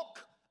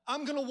walk,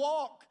 I'm gonna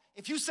walk.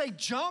 If you say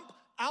jump,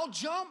 I'll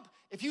jump.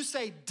 If you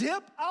say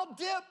dip, I'll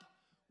dip.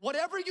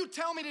 Whatever you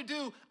tell me to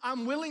do,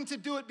 I'm willing to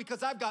do it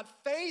because I've got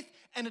faith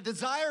and a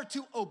desire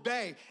to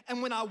obey.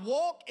 And when I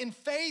walk in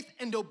faith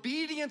and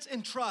obedience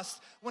and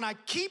trust, when I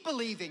keep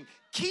believing,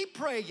 keep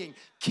praying,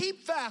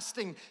 keep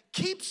fasting,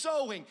 keep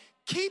sowing,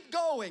 keep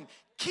going,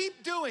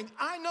 keep doing,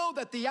 I know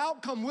that the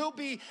outcome will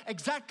be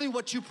exactly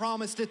what you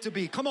promised it to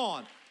be. Come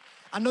on.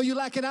 I know you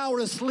lack an hour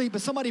of sleep,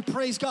 but somebody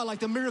praise God like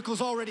the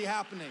miracle's already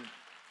happening.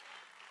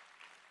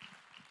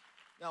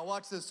 Now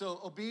watch this.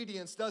 So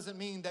obedience doesn't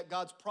mean that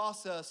God's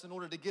process in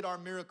order to get our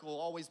miracle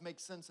always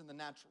makes sense in the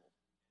natural.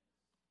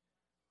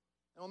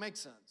 It don't make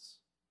sense.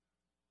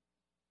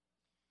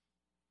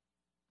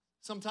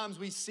 Sometimes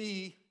we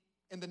see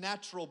in the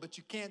natural, but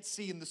you can't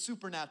see in the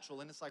supernatural.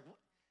 And it's like,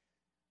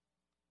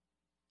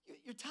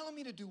 you're telling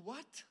me to do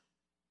what?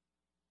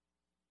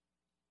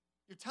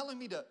 You're telling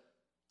me to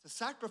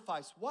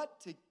sacrifice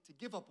what? To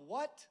give up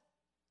what?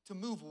 To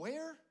move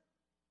where?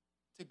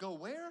 To go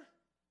where?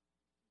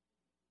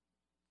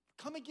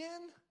 Come again?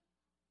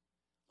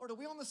 Lord, are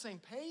we on the same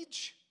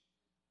page?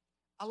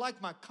 I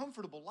like my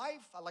comfortable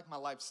life. I like my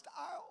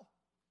lifestyle.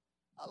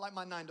 I like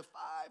my 9 to 5.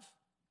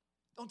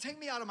 Don't take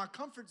me out of my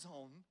comfort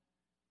zone.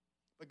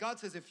 But God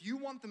says, if you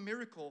want the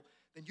miracle,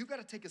 then you've got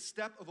to take a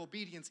step of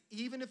obedience,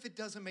 even if it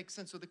doesn't make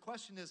sense. So the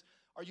question is,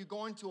 are you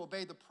going to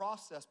obey the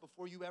process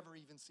before you ever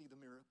even see the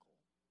miracle?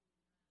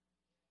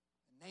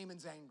 And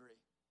Naaman's angry.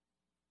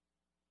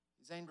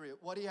 He's angry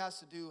at what he has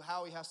to do,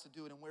 how he has to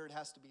do it, and where it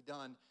has to be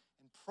done.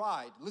 And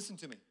pride, listen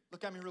to me,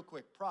 look at me real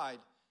quick. Pride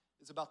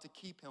is about to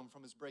keep him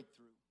from his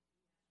breakthrough.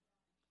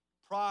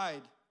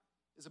 Pride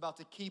is about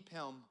to keep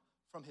him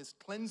from his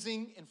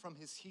cleansing and from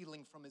his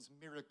healing, from his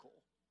miracle.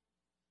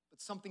 But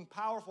something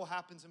powerful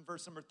happens in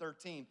verse number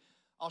 13.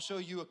 I'll show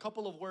you a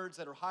couple of words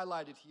that are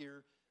highlighted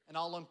here, and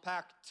I'll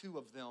unpack 2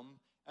 of them,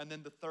 and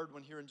then the third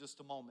one here in just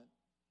a moment.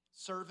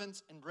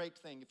 Servants and great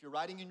thing. If you're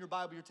writing in your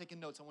Bible, you're taking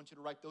notes, I want you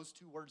to write those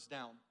 2 words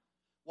down.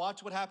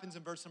 Watch what happens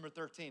in verse number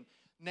 13.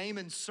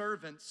 Naaman's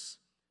servants,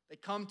 they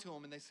come to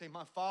him and they say,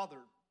 my father,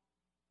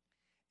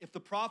 if the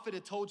prophet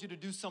had told you to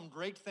do some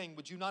great thing,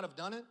 would you not have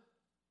done it?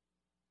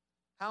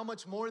 How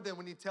much more then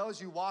when he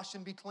tells you, wash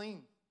and be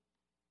clean?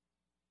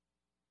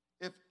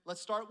 Let's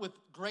start with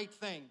great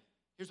thing.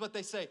 Here's what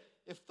they say.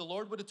 If the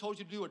Lord would have told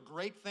you to do a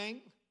great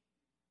thing,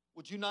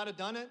 would you not have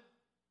done it?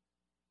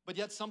 But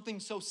yet something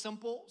so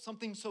simple,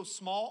 something so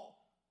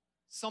small,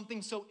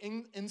 something so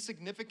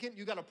insignificant,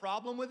 you got a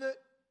problem with it?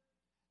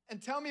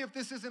 And tell me if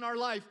this isn't our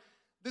life.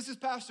 This is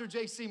Pastor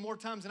JC more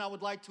times than I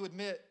would like to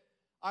admit.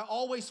 I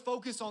always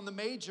focus on the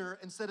major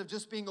instead of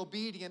just being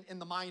obedient in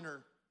the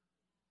minor.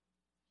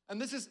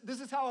 And this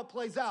is how it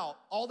plays out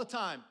all the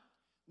time.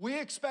 We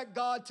expect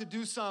God to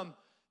do some,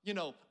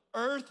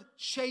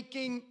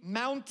 earth-shaking,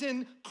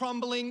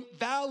 mountain-crumbling,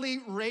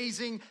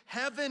 valley-raising,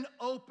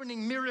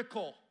 heaven-opening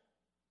miracle.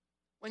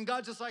 When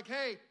God's just like,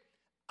 hey,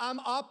 I'm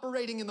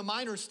operating in the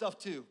minor stuff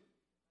too.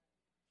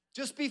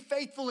 Just be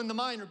faithful in the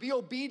minor. Be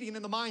obedient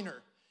in the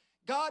minor.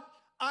 God,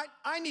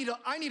 I need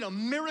a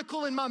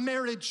miracle in my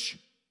marriage.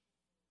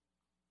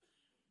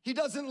 He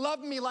doesn't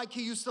love me like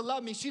he used to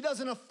love me. She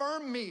doesn't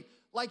affirm me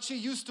like she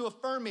used to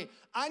affirm me.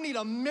 I need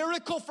a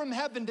miracle from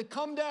heaven to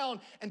come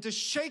down and to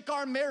shake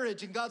our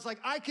marriage. And God's like,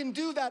 I can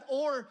do that.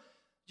 Or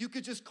you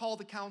could just call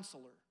the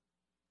counselor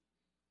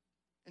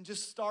and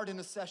just start in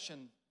a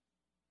session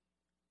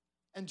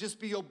and just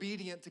be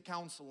obedient to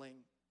counseling.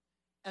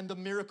 And the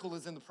miracle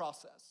is in the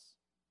process.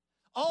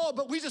 Oh,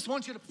 but we just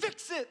want you to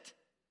fix it.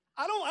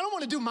 I don't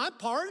want to do my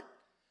part.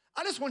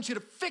 I just want you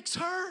to fix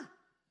her.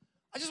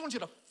 I just want you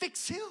to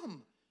fix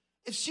him.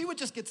 If she would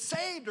just get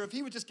saved, or if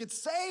he would just get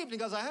saved, and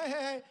God's like,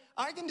 hey,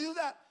 I can do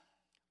that.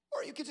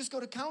 Or you could just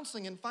go to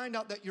counseling and find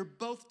out that you're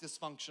both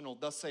dysfunctional,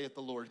 thus saith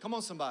the Lord. Come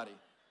on, somebody.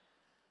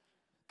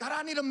 God,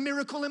 I need a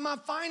miracle in my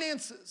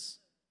finances.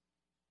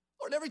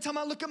 Lord, every time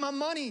I look at my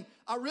money,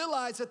 I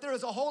realize that there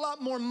is a whole lot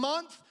more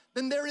month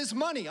than there is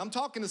money. I'm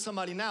talking to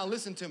somebody now,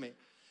 listen to me.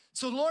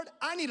 So Lord,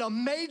 I need a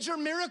major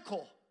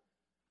miracle.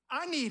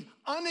 I need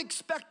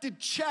unexpected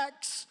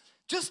checks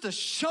just to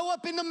show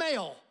up in the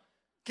mail.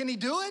 Can he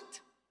do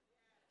it?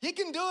 He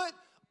can do it.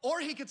 Or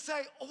he could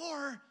say,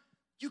 or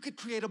you could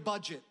create a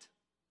budget.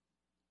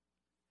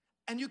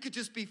 And you could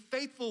just be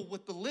faithful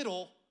with the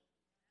little,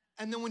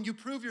 and then when you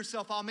prove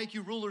yourself, I'll make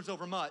you rulers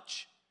over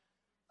much.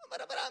 But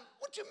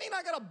what do you mean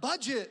I got a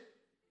budget?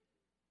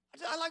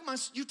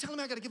 You telling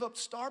me I got to give up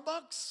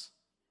Starbucks?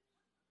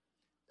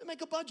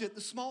 Make a budget,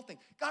 the small thing.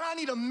 God, I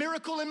need a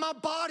miracle in my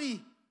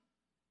body.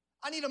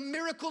 I need a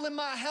miracle in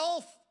my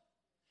health.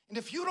 And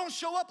if you don't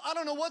show up, I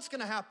don't know what's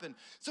gonna happen.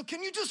 So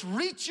can you just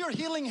reach your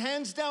healing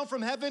hands down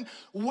from heaven,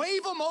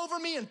 wave them over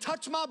me and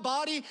touch my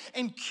body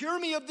and cure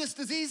me of this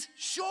disease?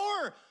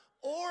 Sure.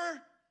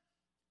 Or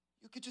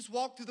you could just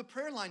walk through the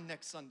prayer line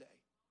next Sunday.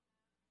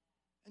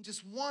 And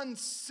just one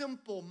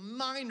simple,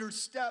 minor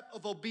step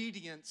of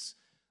obedience,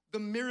 the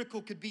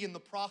miracle could be in the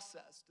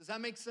process. Does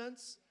that make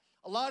sense?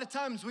 A lot of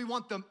times we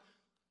want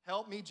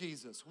help me,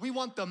 Jesus. We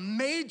want the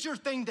major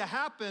thing to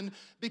happen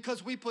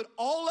because we put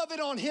all of it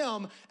on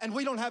him and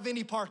we don't have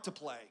any part to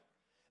play.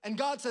 And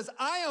God says,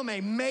 I am a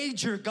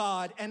major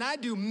God and I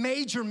do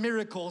major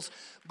miracles,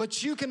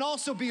 but you can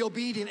also be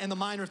obedient in the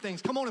minor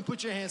things. Come on and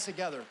put your hands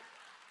together.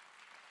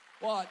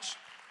 Watch.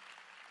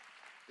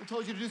 We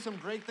told you to do some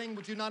great thing,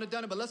 but you not have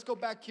done it. But let's go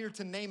back here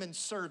to Naaman's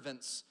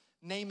servants.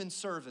 Naaman's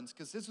servants,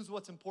 because this is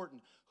what's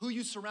important. Who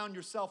you surround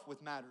yourself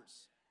with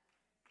matters.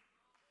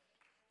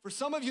 For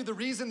some of you, the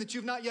reason that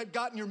you've not yet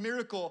gotten your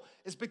miracle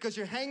is because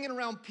you're hanging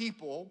around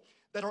people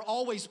that are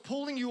always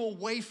pulling you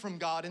away from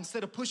God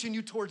instead of pushing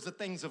you towards the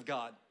things of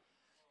God.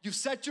 You've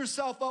set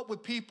yourself up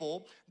with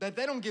people that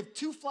they don't give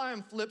two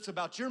flying flips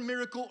about your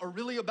miracle or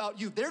really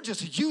about you. They're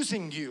just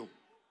using you.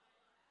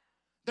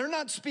 They're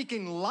not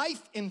speaking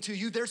life into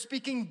you, they're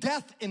speaking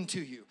death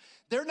into you.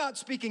 They're not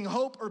speaking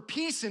hope or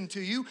peace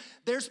into you.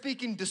 They're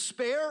speaking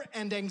despair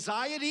and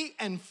anxiety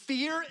and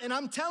fear. And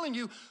I'm telling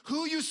you,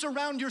 who you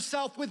surround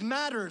yourself with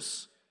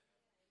matters.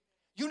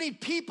 You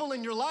need people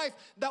in your life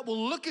that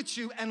will look at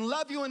you and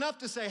love you enough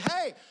to say,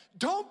 hey,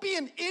 don't be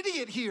an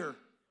idiot here.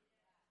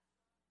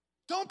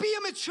 Don't be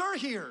immature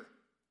here.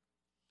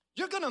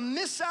 You're gonna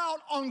miss out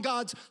on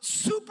God's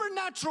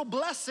supernatural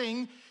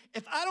blessing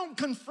if I don't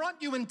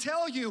confront you and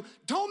tell you,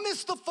 don't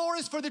miss the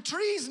forest for the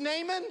trees,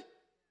 Naaman.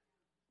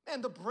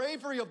 Man, the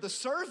bravery of the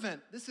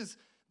servant. This is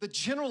the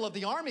general of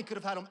the army could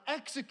have had him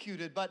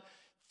executed, but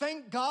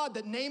thank God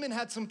that Naaman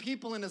had some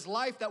people in his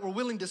life that were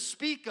willing to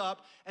speak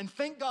up, and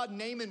thank God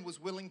Naaman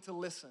was willing to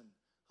listen.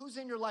 Who's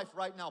in your life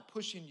right now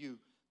pushing you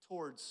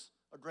towards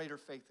a greater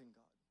faith in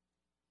God?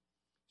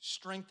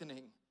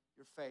 Strengthening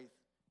your faith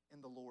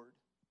in the Lord.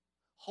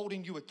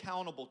 Holding you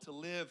accountable to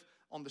live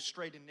on the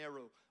straight and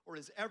narrow. Or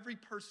is every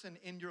person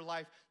in your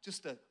life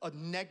just a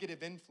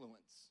negative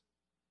influence?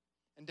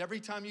 And every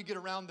time you get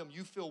around them,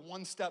 you feel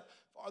one step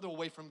farther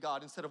away from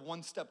God instead of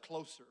one step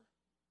closer.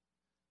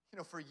 You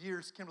know, for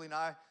years, Kimberly and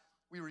I,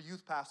 we were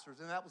youth pastors,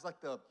 and that was like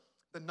the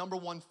number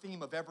one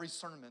theme of every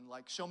sermon.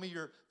 Like, show me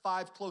your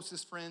 5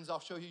 closest friends, I'll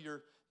show you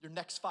your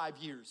next 5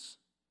 years.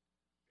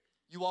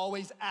 You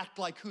always act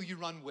like who you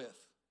run with,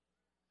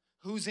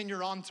 who's in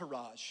your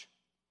entourage,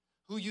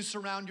 who you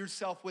surround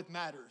yourself with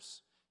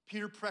matters.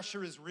 Peer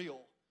pressure is real.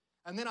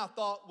 And then I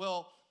thought,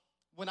 well,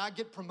 when I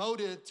get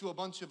promoted to a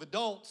bunch of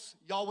adults,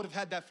 y'all would have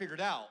had that figured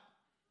out.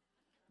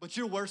 But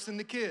you're worse than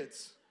the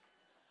kids.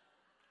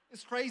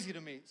 It's crazy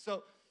to me.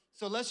 So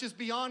let's just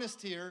be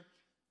honest here.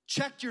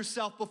 Check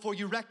yourself before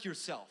you wreck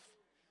yourself.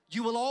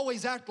 You will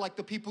always act like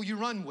the people you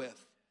run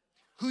with.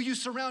 Who you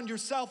surround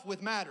yourself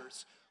with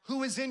matters.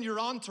 Who is in your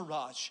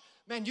entourage?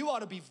 Man, you ought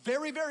to be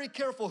very, very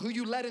careful who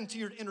you let into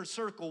your inner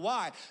circle.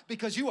 Why?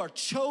 Because you are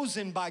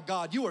chosen by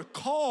God. You are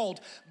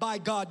called by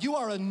God. You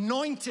are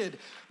anointed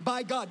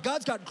by God.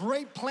 God's got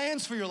great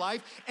plans for your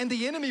life, and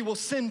the enemy will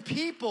send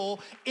people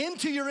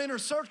into your inner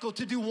circle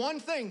to do one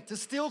thing, to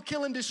steal,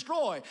 kill, and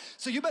destroy.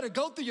 So you better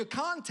go through your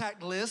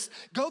contact list,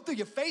 go through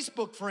your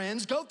Facebook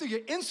friends, go through your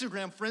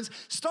Instagram friends,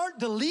 start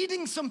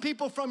deleting some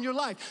people from your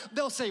life.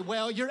 They'll say,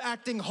 well, you're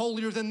acting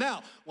holier than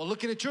thou. Well,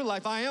 looking at your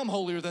life, I am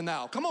holier than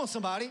thou. Come on,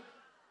 somebody.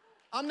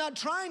 I'm not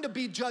trying to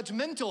be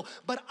judgmental,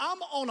 but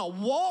I'm on a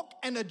walk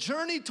and a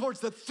journey towards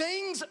the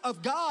things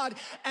of God,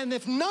 and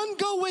if none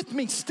go with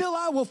me, still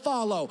I will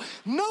follow.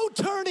 No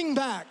turning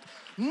back,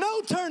 no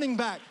turning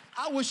back.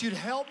 I wish you'd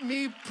help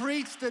me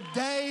preach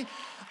today.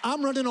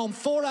 I'm running on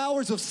 4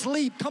 hours of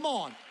sleep. Come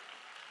on.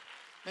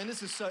 Man,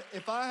 this is so,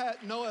 if I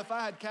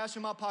had cash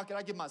in my pocket,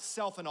 I'd give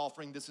myself an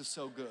offering. This is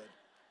so good.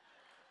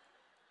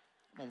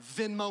 I'm gonna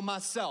Venmo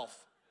myself.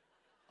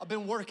 I've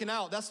been working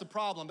out. That's the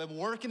problem. I've been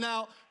working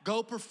out,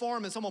 go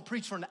performance. I'm going to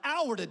preach for an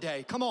hour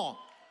today. Come on.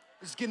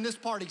 Let's get this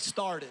party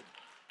started.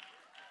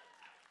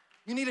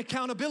 You need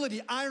accountability.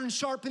 Iron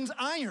sharpens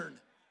iron.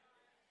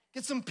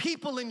 Get some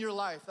people in your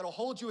life that'll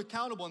hold you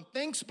accountable. And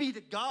thanks be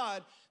to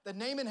God that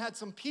Naaman had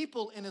some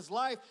people in his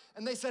life,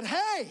 and they said,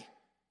 hey,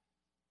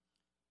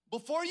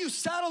 before you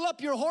saddle up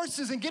your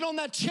horses and get on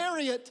that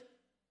chariot,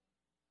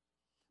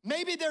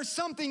 maybe there's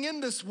something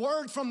in this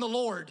word from the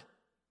Lord.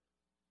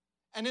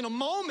 And in a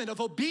moment of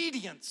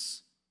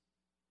obedience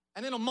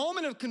and in a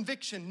moment of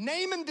conviction,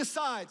 Naaman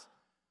decides,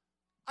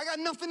 I got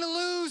nothing to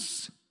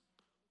lose.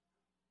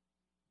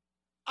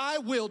 I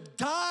will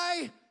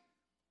die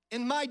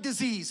in my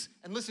disease.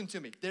 And listen to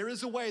me, there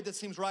is a way that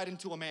seems right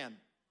unto a man.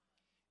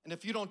 And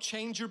if you don't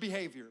change your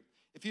behavior,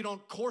 if you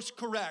don't course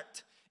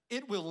correct,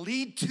 it will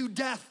lead to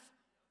death.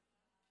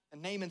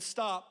 And Naaman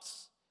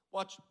stops.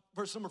 Watch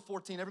verse number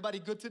 14. Everybody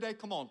good today?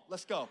 Come on,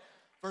 let's go.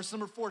 Verse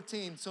number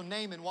 14. So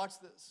Naaman, watch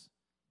this.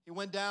 He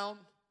went down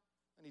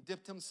and he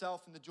dipped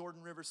himself in the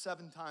Jordan River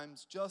 7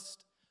 times.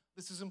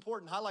 This is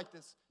important, highlight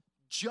this,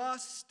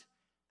 just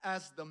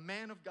as the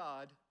man of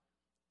God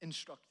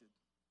instructed.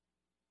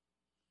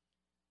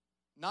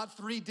 Not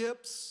 3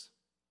 dips,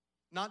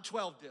 not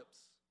 12 dips,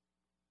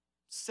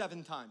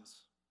 7 times.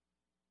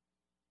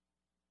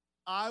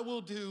 I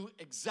will do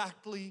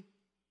exactly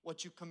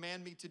what you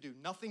command me to do.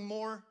 Nothing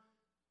more,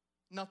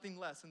 nothing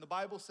less. And the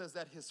Bible says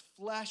that his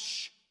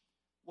flesh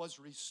was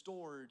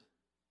restored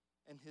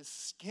and his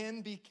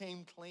skin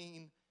became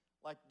clean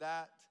like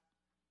that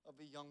of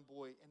a young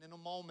boy. And in a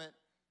moment,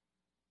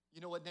 you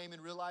know what Naaman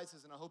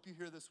realizes, and I hope you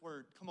hear this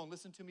word. Come on,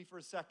 listen to me for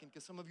a second,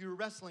 because some of you are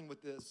wrestling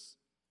with this.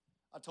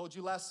 I told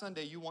you last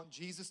Sunday, you want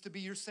Jesus to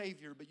be your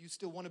Savior, but you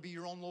still want to be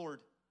your own Lord.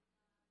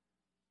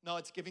 No,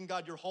 it's giving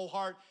God your whole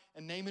heart.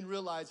 And Naaman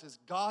realizes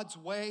God's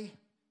way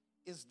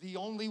is the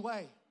only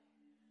way.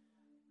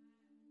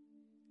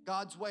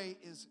 God's way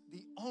is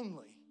the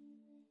only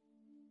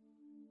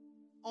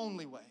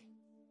way.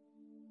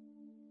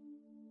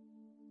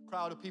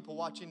 Crowd of people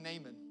watching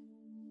Naaman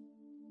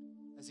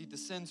as he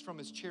descends from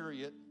his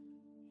chariot,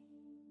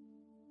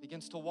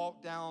 begins to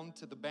walk down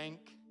to the bank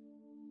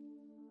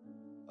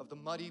of the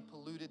muddy,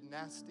 polluted,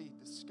 nasty,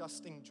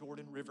 disgusting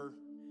Jordan River,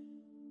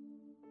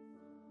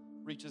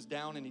 reaches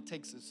down and he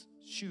takes his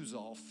shoes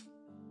off.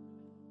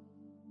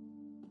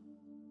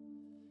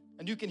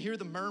 And you can hear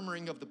the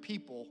murmuring of the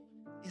people.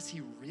 Is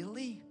he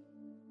really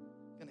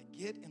gonna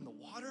get in the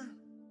water?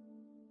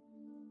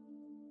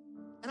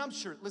 And I'm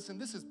sure, listen,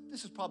 this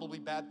is probably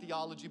bad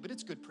theology, but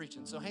it's good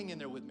preaching, so hang in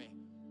there with me.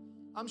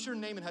 I'm sure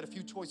Naaman had a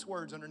few choice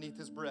words underneath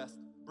his breath.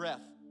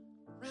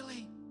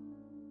 Really?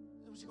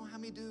 What you gonna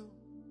have me do?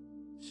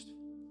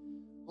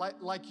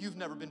 Like you've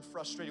never been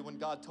frustrated when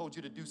God told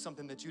you to do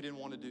something that you didn't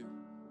want to do.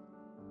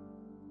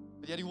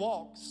 But yet he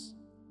walks,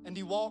 and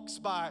he walks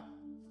by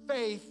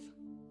faith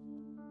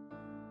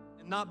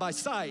and not by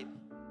sight,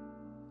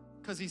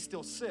 because he's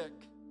still sick.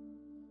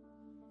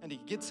 And he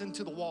gets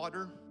into the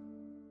water,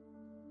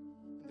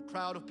 and the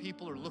crowd of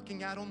people are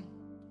looking at him.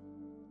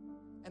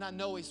 And I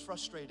know he's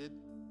frustrated,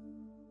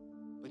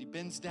 but he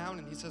bends down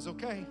and he says,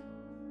 okay,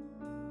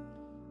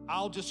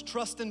 I'll just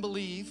trust and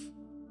believe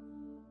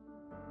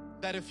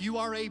that if you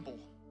are able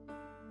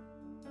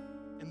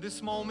in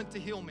this moment to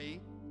heal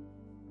me,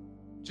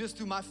 just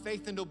through my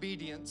faith and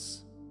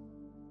obedience,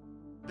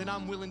 then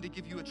I'm willing to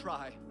give you a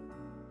try.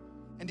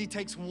 And he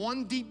takes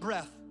one deep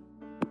breath.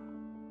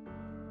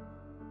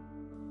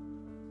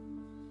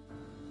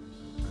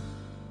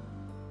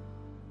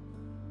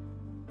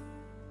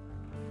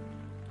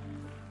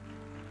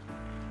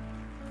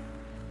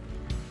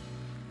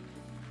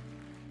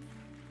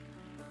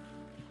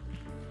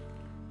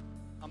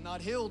 I'm not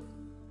healed.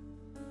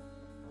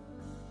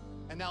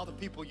 And now the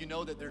people, you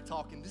know that they're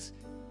talking.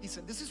 He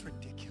said, this is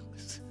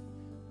ridiculous.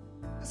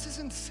 This is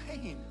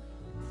insane.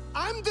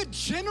 I'm the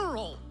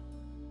general.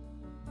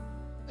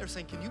 They're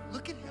saying, can you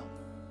look at him?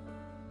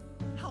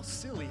 How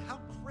silly, how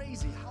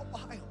crazy, how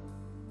wild.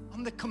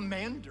 I'm the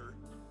commander.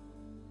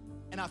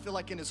 And I feel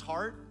like in his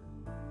heart,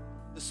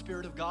 the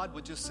Spirit of God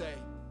would just say,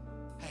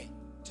 hey,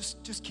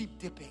 just keep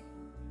dipping.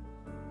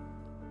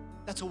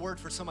 That's a word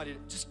for somebody.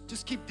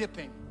 Just keep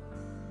dipping.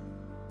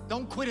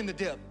 Don't quit in the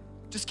dip.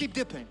 Just keep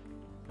dipping.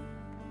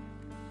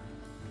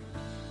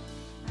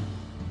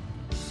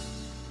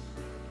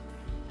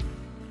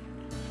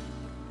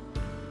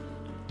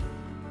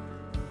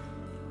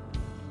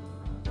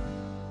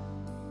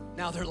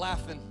 Now they're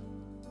laughing,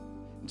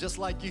 just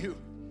like you.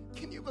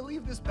 Can you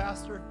believe this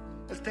pastor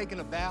has taken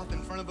a bath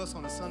in front of us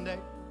on a Sunday?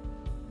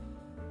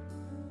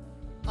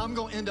 I'm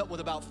gonna end up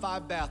with about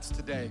 5 baths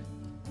today,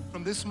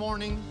 from this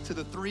morning to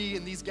the 3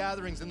 in these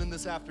gatherings and then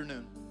this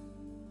afternoon.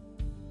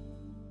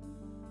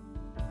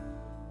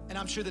 And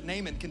I'm sure that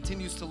Naaman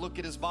continues to look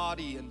at his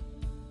body and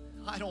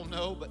I don't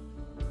know, but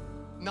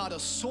not a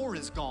sore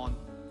is gone.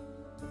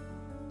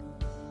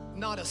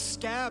 Not a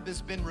scab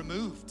has been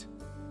removed.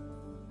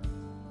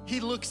 He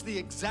looks the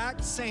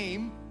exact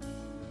same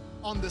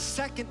on the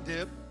second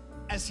dip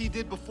as he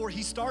did before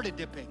he started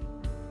dipping.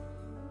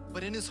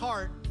 But in his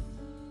heart,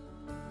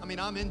 I mean,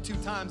 I'm in 2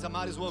 times, I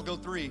might as well go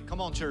 3.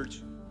 Come on,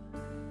 church.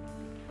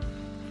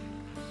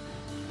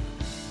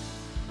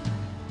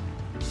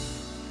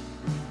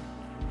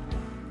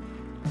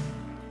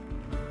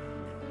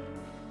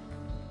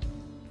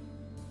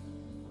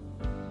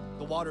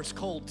 The water's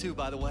cold too,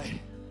 by the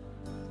way.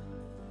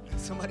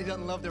 Somebody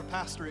doesn't love their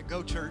pastor at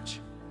Go Church.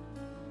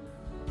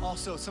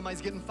 Also,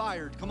 somebody's getting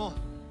fired. Come on.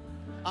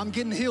 I'm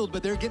getting healed,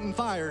 but they're getting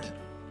fired.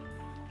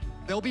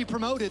 They'll be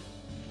promoted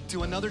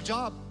to another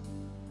job.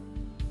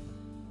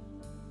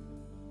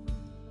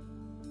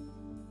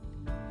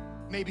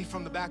 Maybe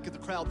from the back of the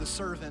crowd, the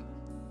servant.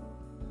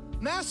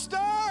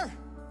 Master,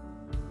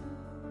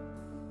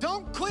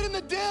 don't quit in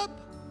the dip.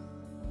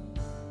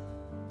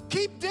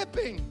 Keep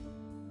dipping.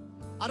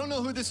 I don't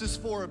know who this is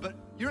for, but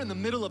you're in the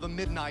middle of a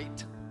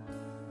midnight.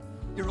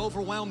 You're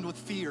overwhelmed with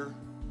fear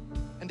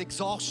and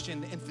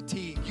exhaustion and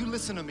fatigue. You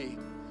listen to me.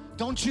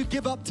 Don't you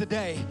give up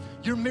today.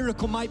 Your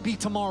miracle might be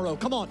tomorrow.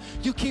 Come on,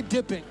 you keep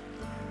dipping.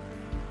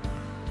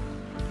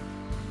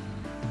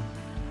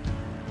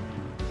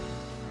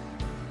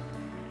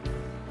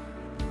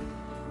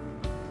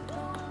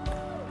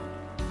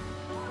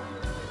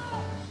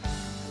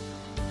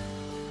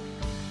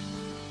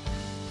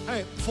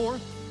 Hey, 4?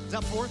 Is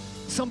that 4?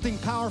 Something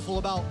powerful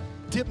about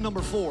dip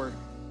number 4.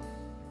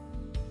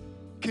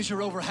 Because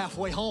you're over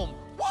halfway home.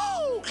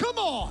 Whoa, come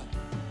on.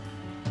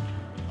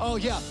 Oh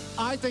yeah,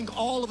 I think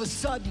all of a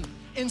sudden,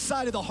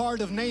 inside of the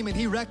heart of Naaman,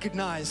 he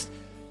recognized,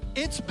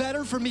 it's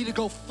better for me to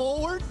go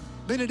forward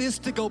than it is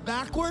to go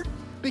backward,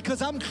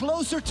 because I'm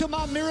closer to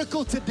my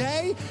miracle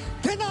today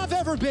than I've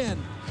ever been.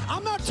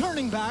 I'm not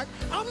turning back,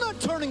 I'm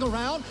not turning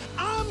around,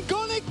 I'm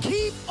gonna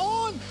keep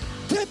on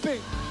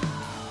dipping.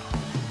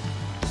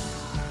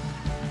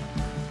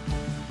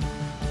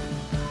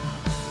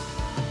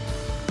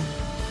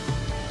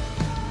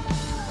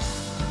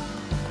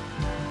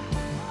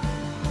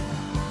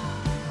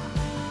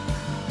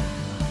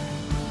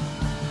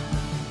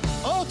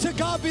 To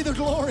God be the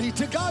glory.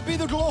 To God be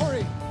the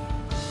glory.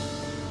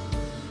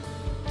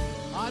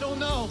 I don't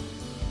know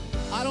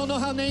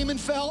how Naaman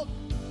felt,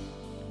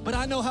 but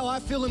I know how I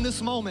feel in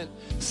this moment.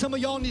 Some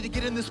of y'all need to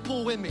get in this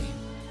pool with me.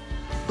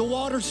 The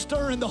water's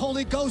stirring, the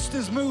Holy Ghost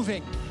is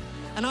moving.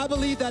 And I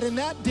believe that in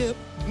that dip,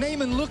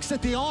 Naaman looks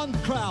at the on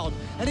crowd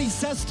and he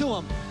says to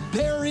him,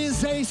 there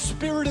is a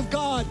Spirit of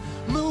God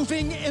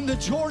moving in the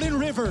Jordan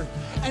River.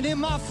 And in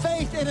my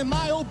faith and in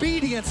my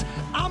obedience,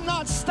 I'm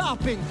not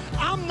stopping.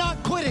 I'm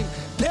not quitting.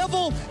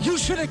 Devil, you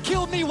should have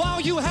killed me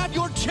while you had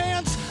your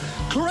chance.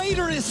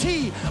 Greater is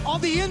He on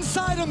the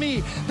inside of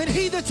me than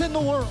he that's in the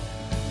world.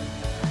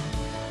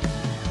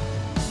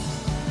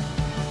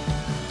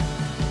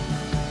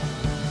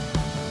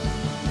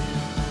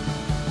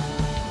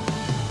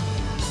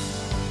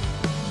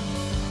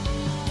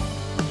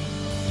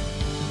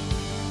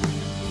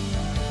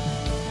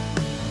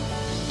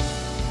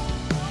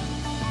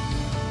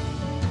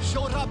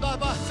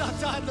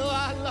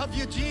 I love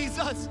you,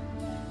 Jesus.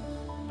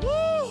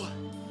 Woo!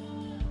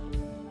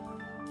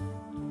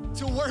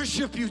 To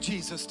worship you,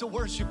 Jesus. To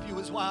worship you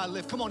is why I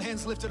live. Come on,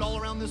 hands lifted all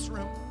around this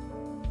room.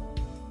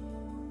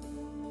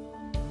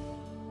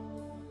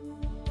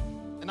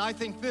 And I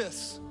think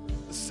this,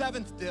 the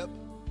 7th dip,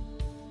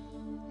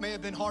 may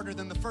have been harder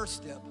than the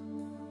first dip,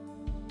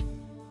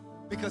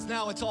 because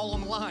now it's all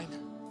on the line.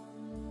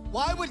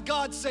 Why would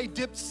God say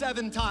dip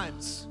 7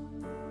 times?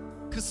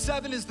 Because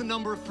 7 is the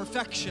number of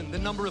perfection, the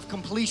number of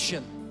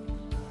completion.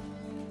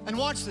 And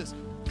watch this.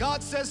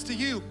 God says to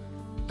you,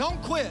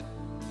 don't quit.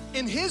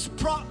 In His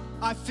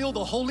I feel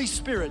the Holy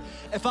Spirit.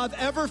 If I've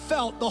ever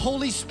felt the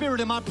Holy Spirit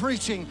in my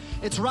preaching,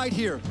 it's right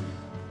here.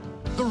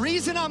 The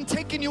reason I'm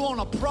taking you on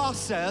a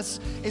process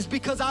is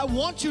because I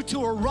want you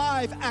to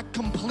arrive at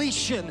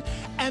completion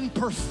and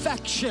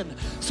perfection.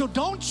 So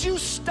don't you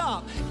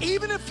stop.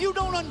 Even if you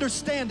don't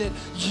understand it,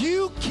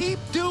 you keep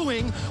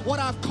doing what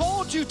I've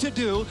called you to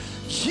do.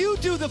 You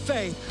do the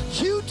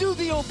faith, you do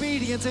the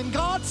obedience, and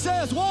God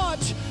says,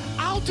 watch,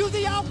 I'll do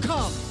the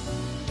outcome.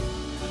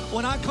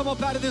 When I come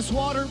up out of this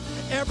water,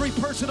 every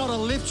person ought to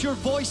lift your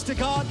voice to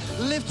God,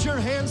 lift your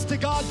hands to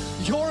God.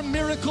 Your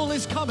miracle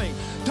is coming.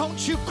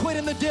 Don't you quit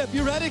in the dip.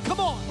 You ready?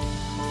 Come on.